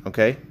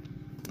 Okay.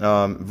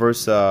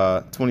 Verse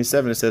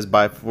 27, it says,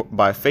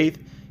 by faith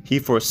he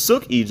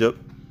forsook Egypt.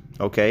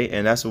 Okay,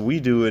 and that's what we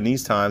do in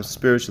these times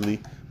spiritually.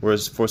 We're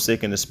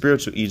forsaking the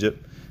spiritual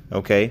Egypt.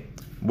 Okay,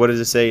 what does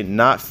it say?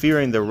 Not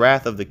fearing the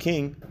wrath of the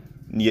king.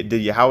 Did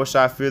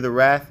Yahawashi fear the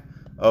wrath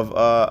of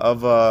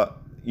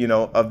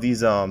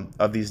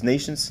these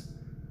nations?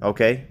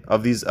 Okay,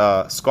 of these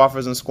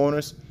scoffers and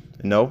scorners?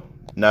 No,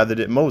 neither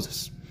did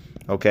Moses.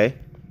 Okay,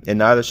 and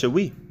neither should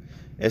we.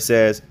 It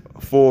says,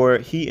 for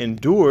he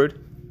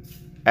endured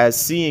as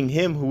seeing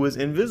him who is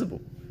invisible.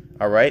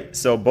 All right,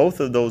 so both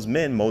of those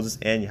men, Moses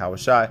and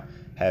Yahawashi,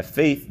 had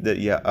faith that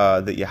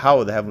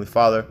Yahweh, the Heavenly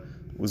Father,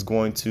 was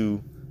going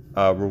to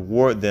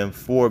reward them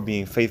for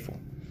being faithful.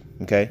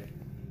 Okay,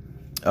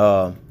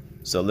 so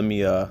let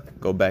me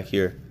go back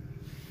here.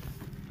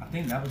 I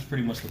think that was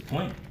pretty much the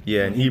point.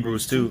 Yeah, in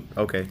Hebrews 2.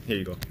 Okay, here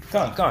you go.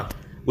 Come on.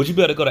 Would you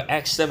be able to go to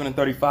Acts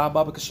 7:35,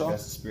 Baba Kashaw?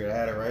 That's the spirit. I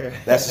had it right here.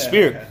 That's the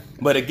spirit.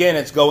 But again,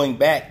 it's going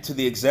back to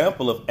the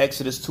example of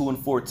Exodus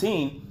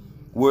 2:14,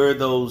 where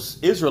those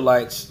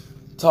Israelites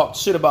talked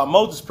shit about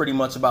Moses pretty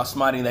much about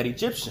smiting that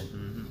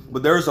Egyptian.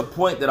 But there's a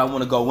point that I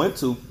want to go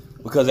into,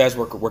 because as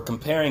we're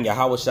comparing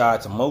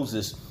Yahawashi to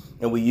Moses,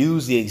 and we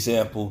use the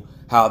example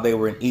how they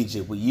were in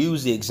Egypt. We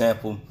use the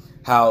example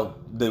how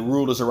the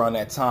rulers around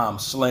that time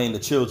slaying the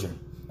children.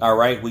 All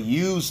right. We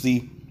use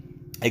the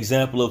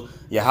example of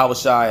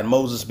Yahawashi and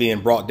Moses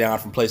being brought down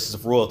from places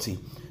of royalty.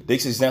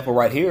 This example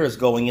right here is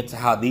going into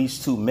how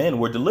these two men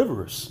were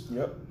deliverers.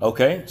 Yep.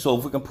 Okay. So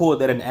if we can pull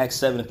that in Acts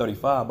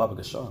 7:35, Baba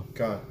Kashaw.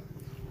 Okay.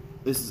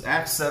 This is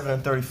Acts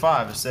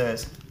 7:35.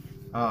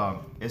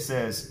 It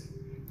says,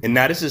 and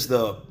now this is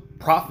the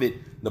prophet,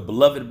 the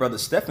beloved brother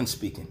Stephen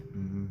speaking.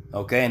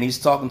 Okay, and he's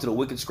talking to the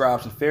wicked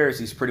scribes and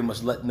Pharisees, pretty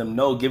much letting them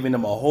know, giving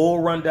them a whole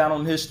rundown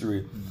on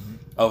history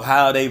of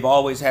how they've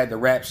always had the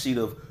rap sheet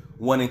of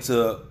wanting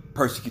to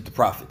persecute the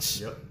prophets.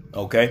 Yep.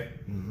 Okay,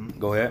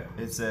 go ahead.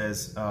 It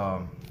says,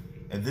 and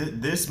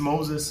this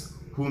Moses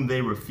whom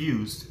they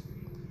refused,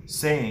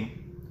 saying,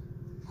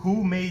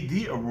 who made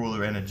thee a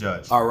ruler and a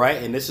judge? All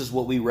right, and this is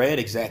what we read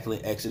exactly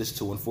in Exodus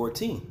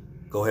 2:14.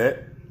 Go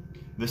ahead.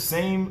 The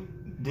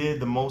same did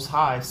the Most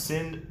High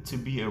send to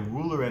be a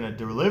ruler and a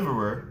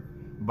deliverer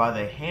by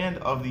the hand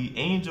of the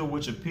angel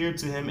which appeared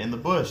to him in the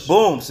bush.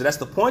 Boom. So that's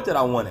the point that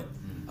I wanted.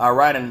 All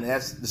right. And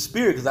that's the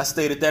spirit, because I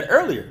stated that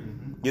earlier.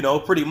 You know,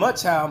 pretty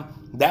much how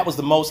that was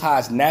the Most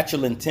High's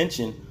natural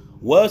intention,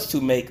 was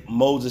to make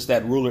Moses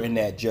that ruler and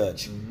that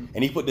judge.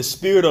 And he put the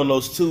spirit on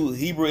those two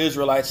Hebrew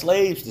Israelite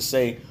slaves to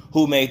say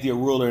who made thee a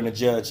ruler and a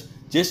judge,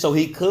 just so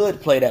he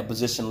could play that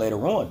position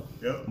later on.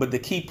 Yep. But the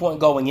key point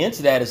going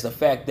into that is the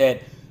fact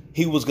that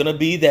he was going to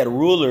be that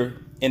ruler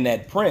and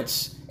that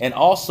prince, and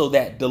also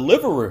that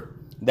deliverer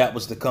that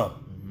was to come.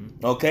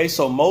 Okay,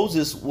 so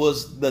Moses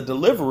was the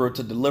deliverer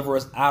to deliver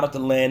us out of the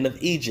land of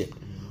Egypt.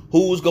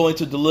 Who was going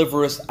to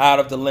deliver us out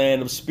of the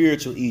land of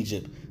spiritual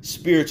Egypt?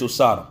 spiritual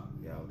Sodom.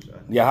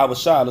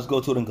 Yahawashi. Let's go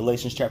to it in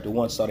Galatians chapter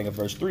 1, starting at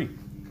verse 3.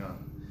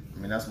 I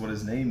mean, that's what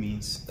his name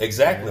means.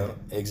 Exactly.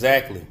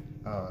 Exactly.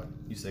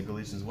 You said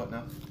Galatians what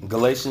now?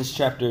 Galatians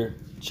chapter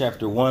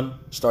 1,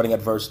 starting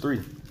at verse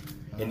 3.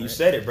 And you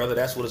said it, brother.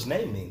 That's what his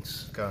name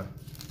means. Okay.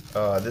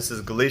 This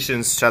is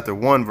Galatians chapter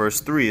 1,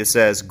 verse 3. It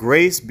says,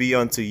 "Grace be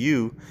unto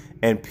you,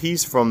 and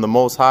peace from the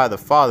Most High, the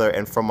Father,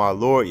 and from our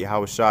Lord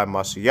Yahawashi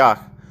Mashiach,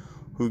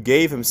 who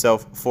gave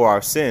himself for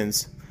our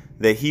sins,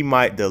 that he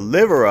might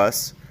deliver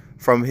us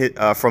from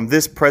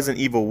this present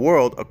evil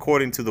world,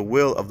 according to the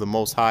will of the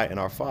Most High and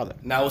our Father."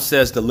 Now it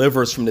says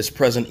deliver us from this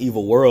present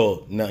evil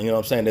world. Now, you know what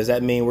I'm saying? Does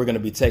that mean we're going to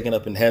be taken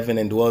up in heaven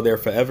and dwell there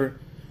forever?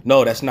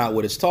 No, that's not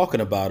what it's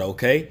talking about,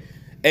 okay?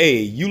 Hey,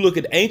 you look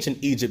at ancient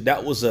Egypt,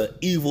 that was an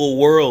evil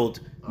world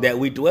that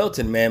we dwelt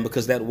in, man,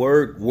 because that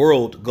word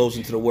world goes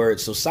into the word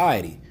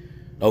society,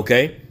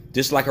 okay?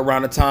 Just like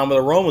around the time of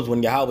the Romans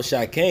when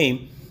Yahawashi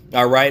came,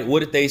 all right,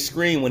 what did they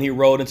scream when he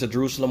rode into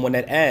Jerusalem on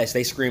that ass?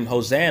 They screamed,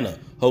 Hosanna,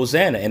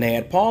 Hosanna, and they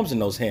had palms in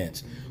those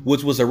hands,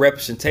 which was a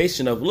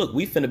representation of, look,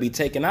 we finna be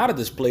taken out of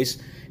this place,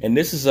 and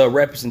this is a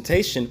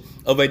representation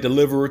of a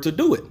deliverer to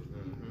do it.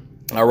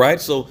 All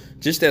right, so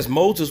just as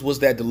Moses was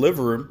that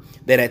deliverer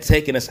that had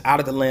taken us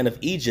out of the land of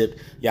Egypt,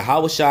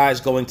 Yahawashi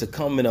is going to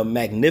come in a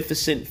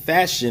magnificent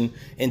fashion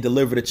and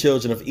deliver the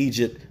children of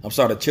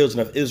the children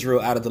of Israel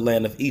out of the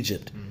land of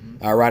Egypt.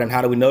 All right, and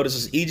how do we know this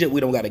is Egypt?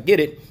 We don't got to get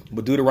it,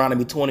 but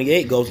Deuteronomy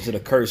 28 goes into the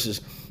curses,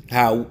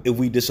 how if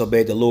we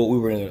disobeyed the Lord,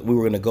 we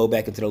were going to go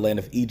back into the land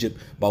of Egypt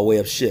by way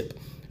of ship.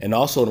 And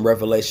also in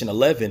Revelation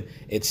 11,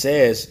 it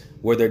says,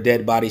 where their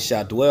dead bodies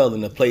shall dwell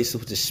in the place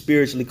which is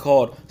spiritually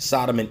called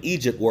Sodom and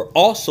Egypt, where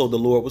also the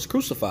Lord was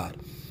crucified,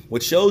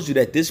 which shows you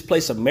that this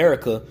place,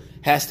 America,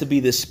 has to be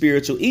this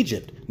spiritual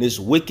Egypt, this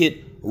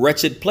wicked,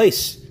 wretched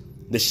place,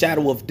 the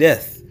shadow of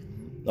death.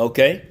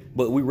 Okay,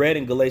 but we read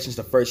in Galatians,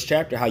 the first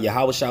chapter, how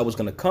Yahawashi was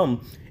going to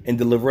come and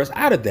deliver us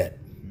out of that.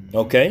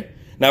 Okay,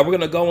 now we're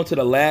going to go into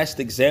the last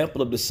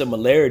example of the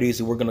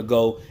similarities, and we're going to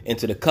go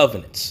into the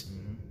covenants.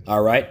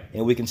 All right,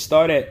 and we can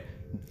start at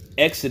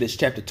Exodus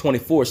chapter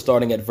 24,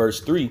 starting at verse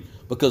 3,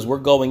 because we're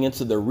going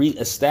into the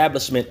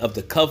reestablishment of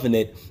the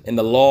covenant and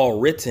the law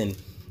written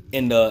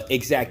in the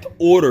exact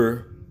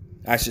order,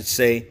 I should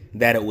say,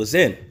 that it was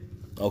in.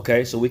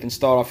 Okay, so we can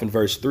start off in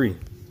verse 3.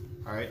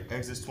 All right,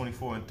 Exodus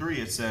 24 and 3,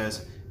 it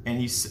says, and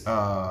he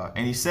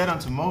said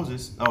unto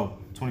Moses,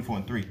 24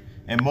 and 3,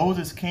 and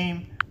Moses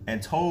came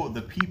and told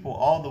the people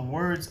all the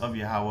words of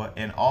Yahweh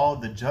and all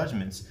the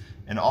judgments,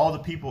 and all the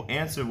people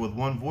answered with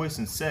one voice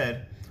and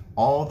said,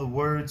 all the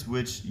words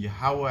which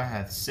Yahweh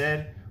hath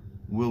said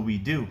will we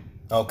do.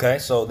 Okay,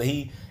 so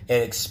he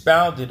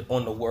expounded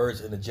on the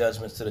words and the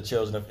judgments to the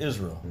children of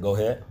Israel. Go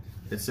ahead.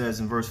 It says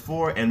in verse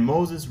 4, and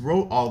Moses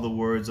wrote all the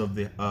words of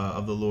the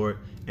Lord,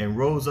 and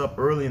rose up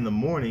early in the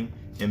morning,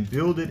 and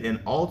builded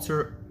an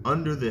altar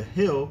under the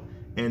hill,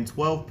 and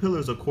 12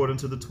 pillars according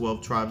to the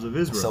 12 tribes of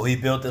Israel. So he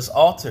built this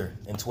altar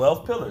and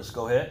 12 pillars.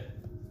 Go ahead.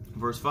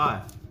 Verse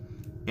 5.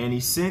 And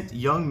he sent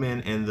young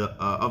men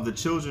of the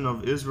children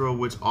of Israel,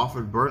 which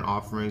offered burnt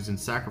offerings and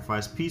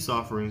sacrificed peace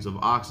offerings of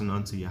oxen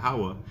unto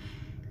Yahweh.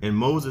 And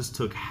Moses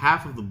took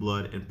half of the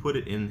blood and put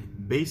it in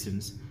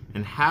basins,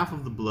 and half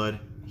of the blood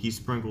he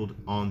sprinkled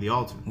on the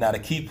altar. Now the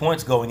key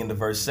point's going into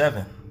verse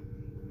 7.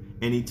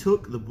 And he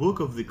took the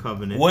book of the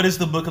covenant. What is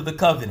the book of the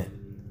covenant?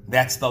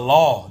 That's the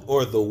law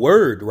or the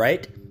word,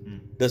 right?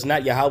 Does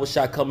not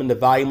Yahawashi come in the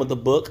volume of the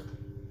book?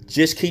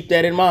 Just keep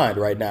that in mind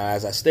right now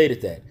as I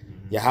stated that.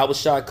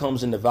 Yahawashi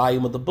comes in the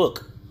volume of the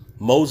book.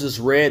 Moses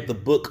read the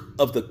book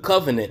of the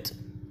covenant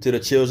to the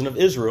children of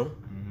Israel.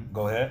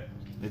 Go ahead.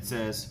 It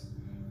says,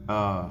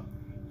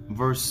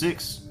 verse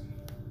 6,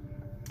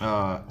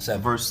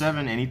 verse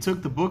 7, and he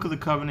took the book of the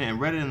covenant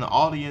and read it in the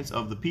audience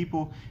of the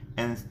people,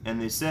 and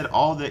they said,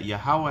 all that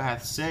Yahweh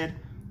hath said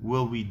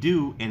will we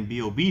do, and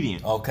be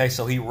obedient. Okay,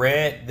 so he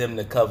read them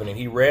the covenant.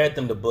 He read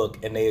them the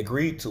book, and they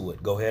agreed to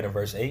it. Go ahead in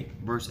verse 8.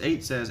 Verse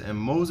 8 says, and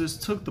Moses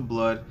took the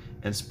blood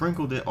and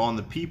sprinkled it on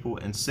the people,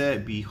 and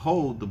said,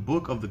 behold, the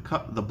book of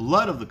the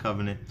blood of the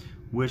covenant,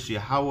 which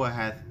Yahweh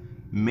hath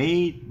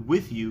made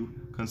with you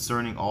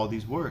concerning all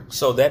these words.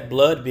 So that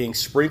blood being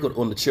sprinkled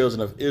on the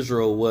children of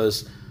Israel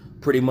was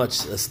pretty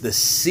much the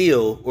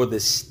seal or the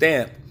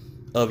stamp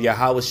of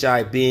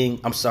Yahawashi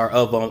being,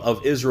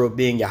 of Israel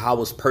being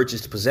Yahweh's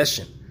purchased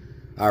possession.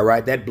 All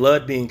right, that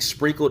blood being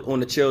sprinkled on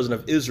the children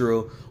of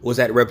Israel was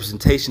that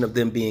representation of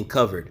them being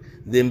covered,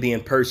 them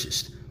being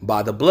purchased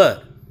by the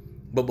blood.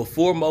 But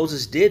before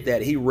Moses did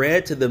that, he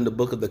read to them the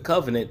book of the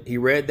covenant. He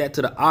read that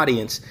to the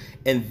audience,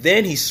 and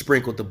then he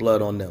sprinkled the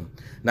blood on them.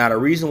 Now, the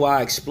reason why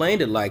I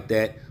explained it like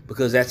that,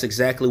 because that's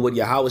exactly what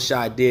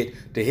Yahawashi did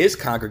to his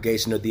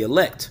congregation of the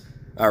elect.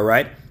 All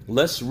right,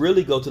 let's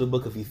really go to the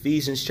book of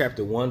Ephesians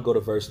chapter 1, go to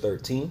verse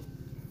 13.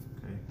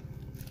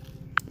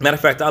 Matter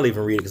of fact, I'll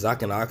even read it because I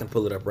can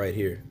pull it up right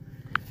here.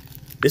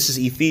 This is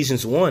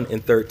Ephesians 1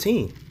 and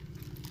 13.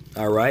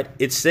 All right.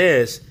 It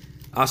says,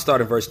 I'll start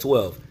in verse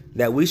 12,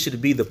 that we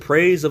should be the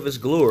praise of his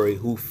glory,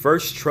 who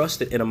first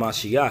trusted in a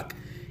Mashiach,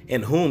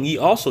 in whom ye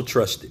also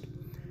trusted,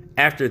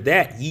 After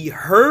that, ye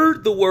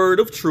heard the word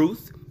of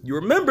truth. You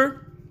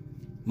remember,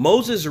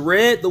 Moses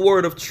read the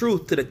word of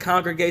truth to the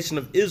congregation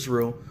of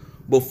Israel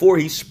before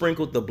he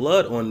sprinkled the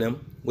blood on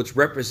them, which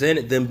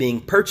represented them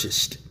being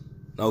purchased.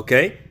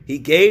 Okay? He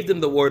gave them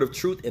the word of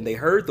truth, and they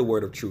heard the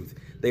word of truth.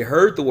 They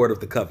heard the word of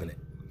the covenant,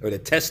 or the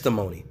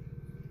testimony.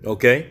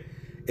 Okay?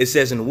 It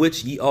says, in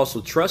which ye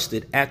also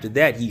trusted. After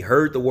that, ye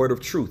heard the word of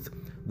truth,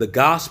 the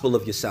gospel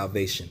of your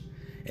salvation,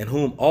 in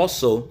whom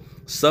also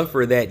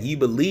suffer that ye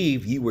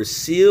believe, ye were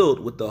sealed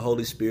with the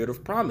Holy Spirit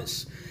of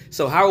promise.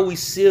 So how are we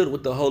sealed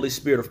with the Holy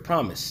Spirit of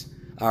promise?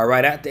 All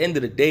right, at the end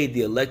of the day,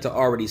 the elect are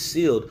already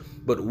sealed.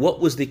 But what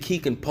was the key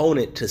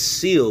component to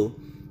seal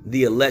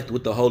the elect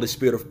with the Holy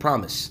Spirit of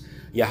promise?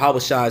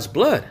 Yahawashi's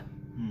blood.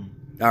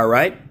 All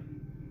right.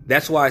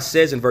 That's why it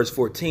says in verse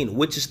 14,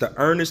 which is the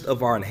earnest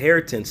of our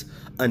inheritance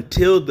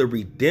until the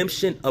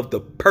redemption of the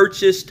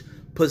purchased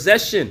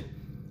possession.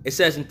 It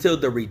says until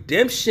the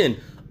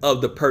redemption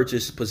of the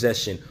purchased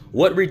possession.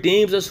 What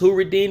redeems us? Who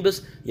redeemed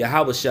us?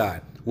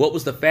 Yahawashi. What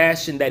was the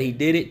fashion that he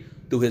did it?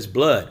 Through his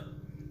blood.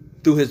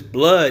 Through his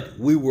blood,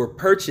 we were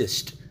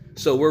purchased.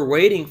 So we're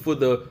waiting for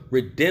the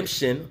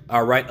redemption,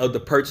 all right, of the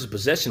purchased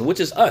possession, which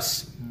is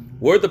us.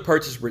 We're the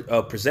purchased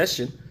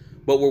possession,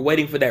 but we're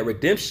waiting for that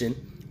redemption.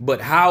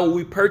 But how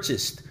we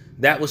purchased?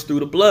 That was through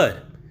the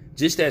blood.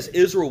 Just as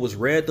Israel was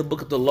read the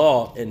book of the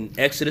law in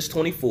Exodus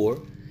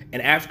 24,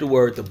 and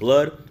afterward the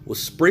blood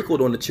was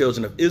sprinkled on the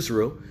children of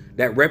Israel,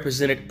 that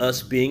represented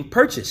us being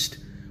purchased.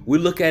 We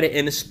look at it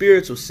in the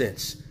spiritual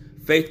sense.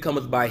 Faith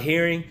cometh by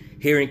hearing,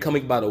 hearing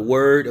coming by the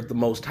word of the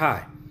Most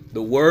High.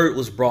 The word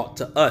was brought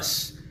to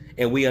us,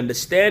 and we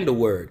understand the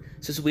word.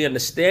 Since we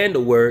understand the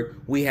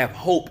word, we have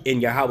hope in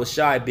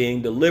Yahawashi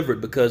being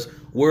delivered, because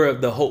we're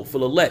of the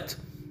hopeful elect.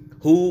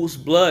 Whose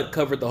blood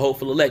covered the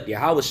hopeful elect?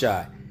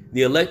 Yahawashi.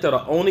 The elect are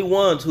the only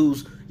ones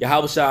whose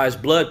Yahawashi's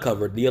blood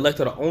covered. The elect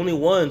are the only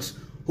ones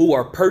who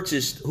are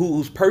purchased,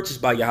 who's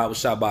purchased by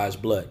Yahawashi by his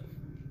blood.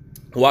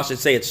 Well, I should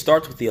say it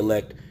starts with the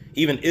elect.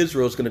 Even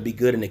Israel is going to be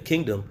good in the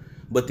kingdom,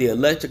 but the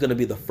elect are going to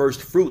be the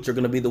first fruits, are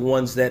going to be the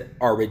ones that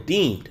are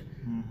redeemed,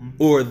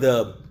 or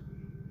the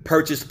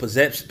purchased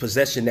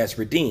possession that's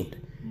redeemed,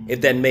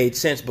 if that made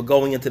sense. But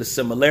going into the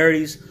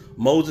similarities,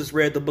 Moses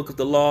read the book of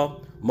the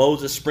law.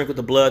 Moses sprinkled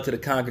the blood to the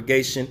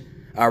congregation.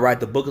 All right,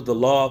 the book of the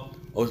law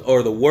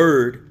or the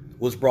word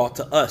was brought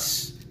to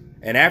us.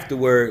 And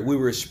afterward, we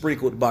were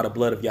sprinkled by the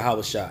blood of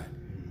Yahawashi.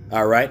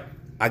 All right,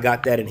 I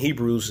got that in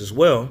Hebrews as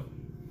well.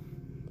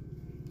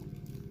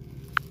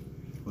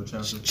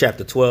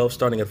 Chapter 12,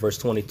 starting at verse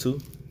 22.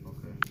 Okay.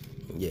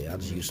 Yeah, I'll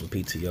just use some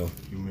PTO.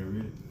 You want me to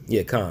read it?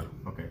 Yeah, Con.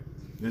 Okay.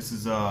 This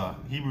is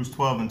Hebrews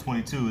 12 and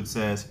 22. It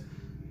says,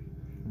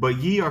 but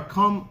ye are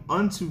come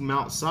unto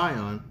Mount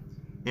Sion,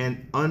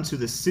 and unto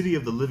the city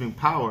of the living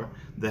power,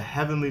 the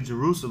heavenly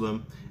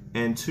Jerusalem,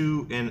 and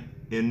to an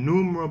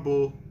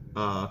innumerable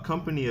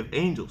company of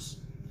angels,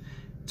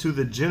 to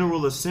the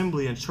general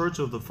assembly and church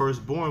of the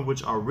firstborn,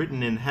 which are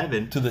written in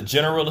heaven. To the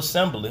general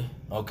assembly.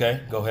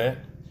 Okay, go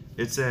ahead.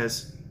 It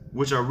says,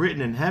 which are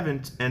written in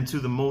heaven, and to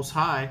the Most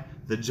High,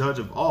 the judge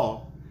of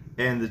all,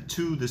 and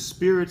to the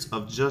spirits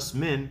of just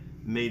men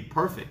made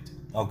perfect.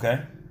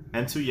 Okay.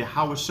 And to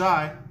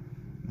Yahawashi,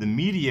 the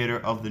mediator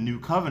of the new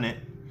covenant,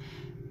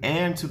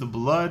 and to the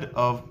blood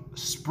of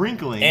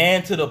sprinkling.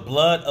 And to the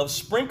blood of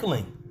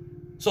sprinkling.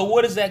 So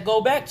what does that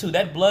go back to?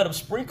 That blood of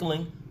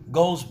sprinkling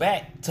goes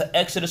back to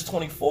Exodus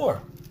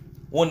 24,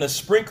 when the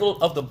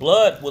sprinkle of the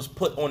blood was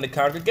put on the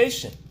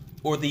congregation,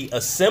 or the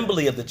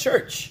assembly of the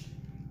church.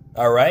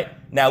 All right.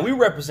 Now we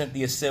represent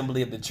the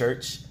assembly of the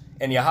church,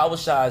 and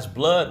Yahawashi's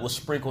blood was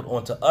sprinkled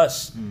onto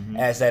us,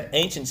 as that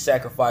ancient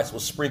sacrifice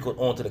was sprinkled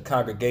onto the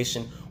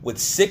congregation, which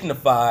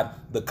signified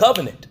the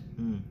covenant.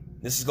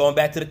 This is going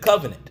back to the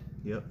covenant.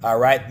 Yep. All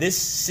right. This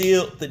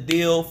sealed the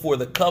deal for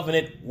the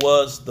covenant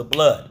was the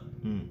blood.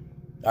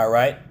 All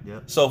right.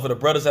 Yep. So for the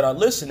brothers that are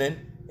listening,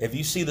 if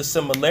you see the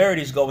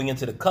similarities going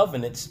into the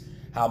covenants,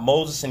 how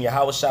Moses and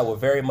Yahawashi were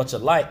very much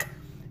alike,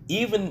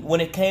 even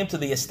when it came to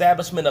the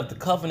establishment of the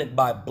covenant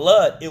by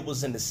blood, it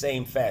was in the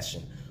same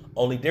fashion.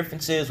 Only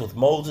difference is with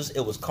Moses,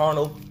 it was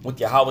carnal. With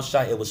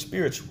Yahawashi, it was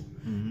spiritual.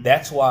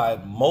 That's why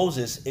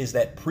Moses is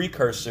that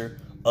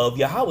precursor of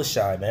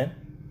Yahawashi, man.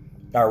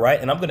 All right.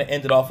 And I'm going to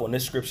end it off on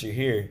this scripture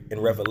here in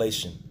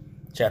Revelation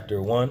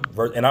chapter 1,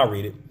 verse, and I'll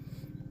read it.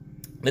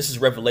 This is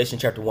Revelation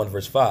chapter 1,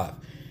 verse 5.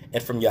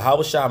 And from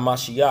Yahawashi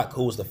Mashiach,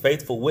 who was the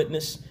faithful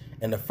witness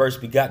and the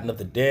first begotten of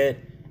the dead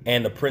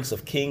and the prince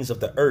of kings of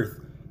the earth,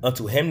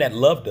 unto him that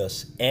loved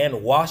us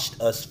and washed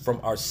us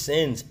from our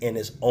sins in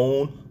his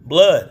own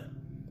blood.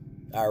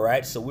 All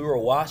right. So we were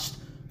washed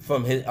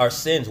from our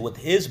sins with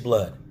his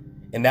blood.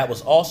 And that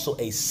was also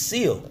a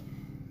seal.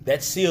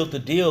 That sealed the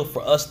deal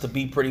for us to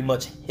be pretty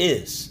much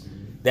his.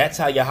 That's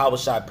how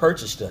Yahawashi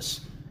purchased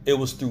us. It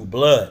was through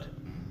blood.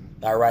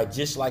 All right.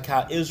 Just like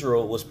how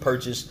Israel was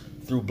purchased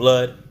through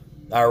blood.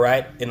 All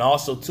right. And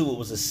also, too, it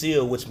was a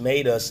seal which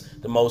made us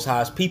the Most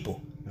High's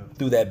people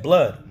through that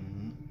blood.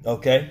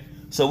 OK,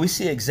 so we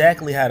see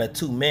exactly how the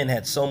two men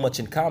had so much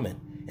in common,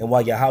 and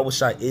why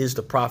Yahawashi is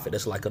the prophet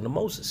that's like unto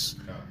Moses.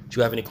 Do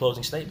you have any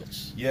closing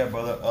statements? Yeah,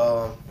 brother.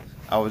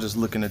 I was just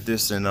looking at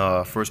this in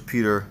 1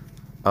 Peter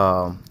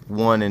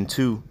 1 and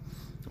 2,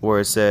 where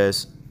it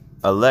says,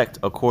 elect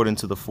according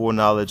to the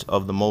foreknowledge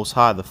of the Most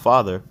High, the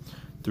Father,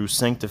 through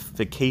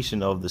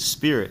sanctification of the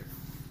Spirit.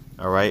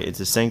 All right, it's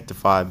to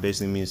sanctify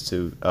basically means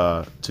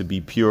to be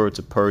pure,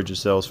 to purge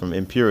yourselves from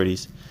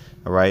impurities.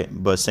 All right,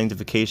 but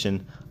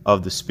sanctification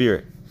of the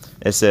Spirit.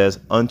 It says,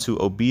 unto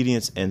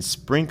obedience and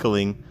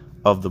sprinkling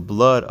of the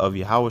blood of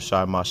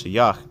Yahawashi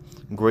Mashiach,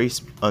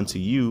 grace unto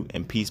you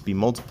and peace be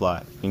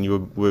multiplied. And we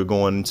were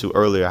going into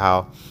earlier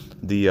how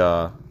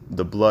the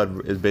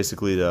blood is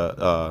basically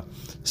the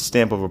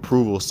stamp of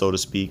approval, so to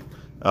speak,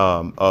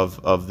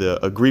 of the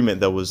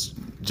agreement that was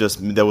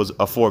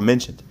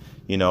aforementioned,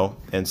 you know.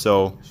 And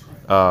so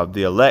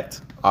the elect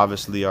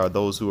obviously are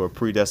those who are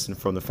predestined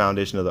from the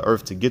foundation of the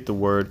earth to get the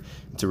word,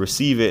 to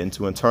receive it, and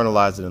to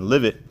internalize it and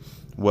live it.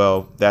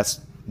 Well, that's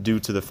due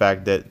to the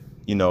fact that,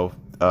 you know,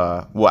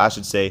 I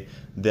should say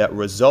that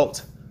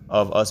result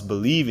of us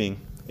believing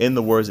in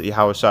the words that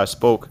Yahawashi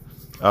spoke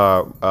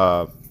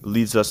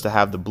leads us to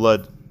have the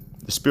blood,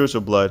 the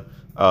spiritual blood,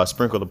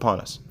 sprinkled upon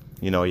us.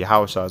 You know,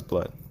 Yahawashi's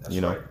blood. That's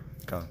you know,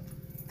 right.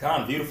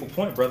 Con, beautiful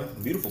point, brother.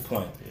 Beautiful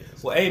point.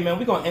 Well, hey, man,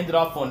 we're going to end it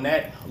off on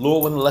that.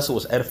 Lord willing, the lesson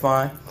was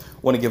edifying.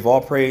 Want to give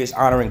all praise,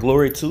 honor, and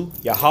glory to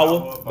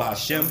Yahweh,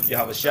 Bahashem,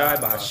 Yahawashi,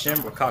 Bahashem,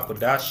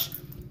 Rakakodash.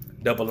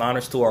 Double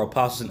honors to our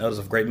apostles and elders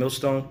of Great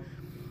Millstone.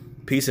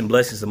 Peace and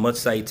blessings and much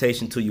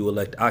salutation to you,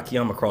 elect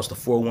Akiam, across the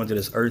four winds of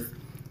this earth,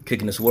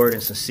 kicking this word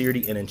in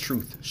sincerity and in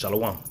truth.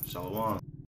 Shalom. Shalom.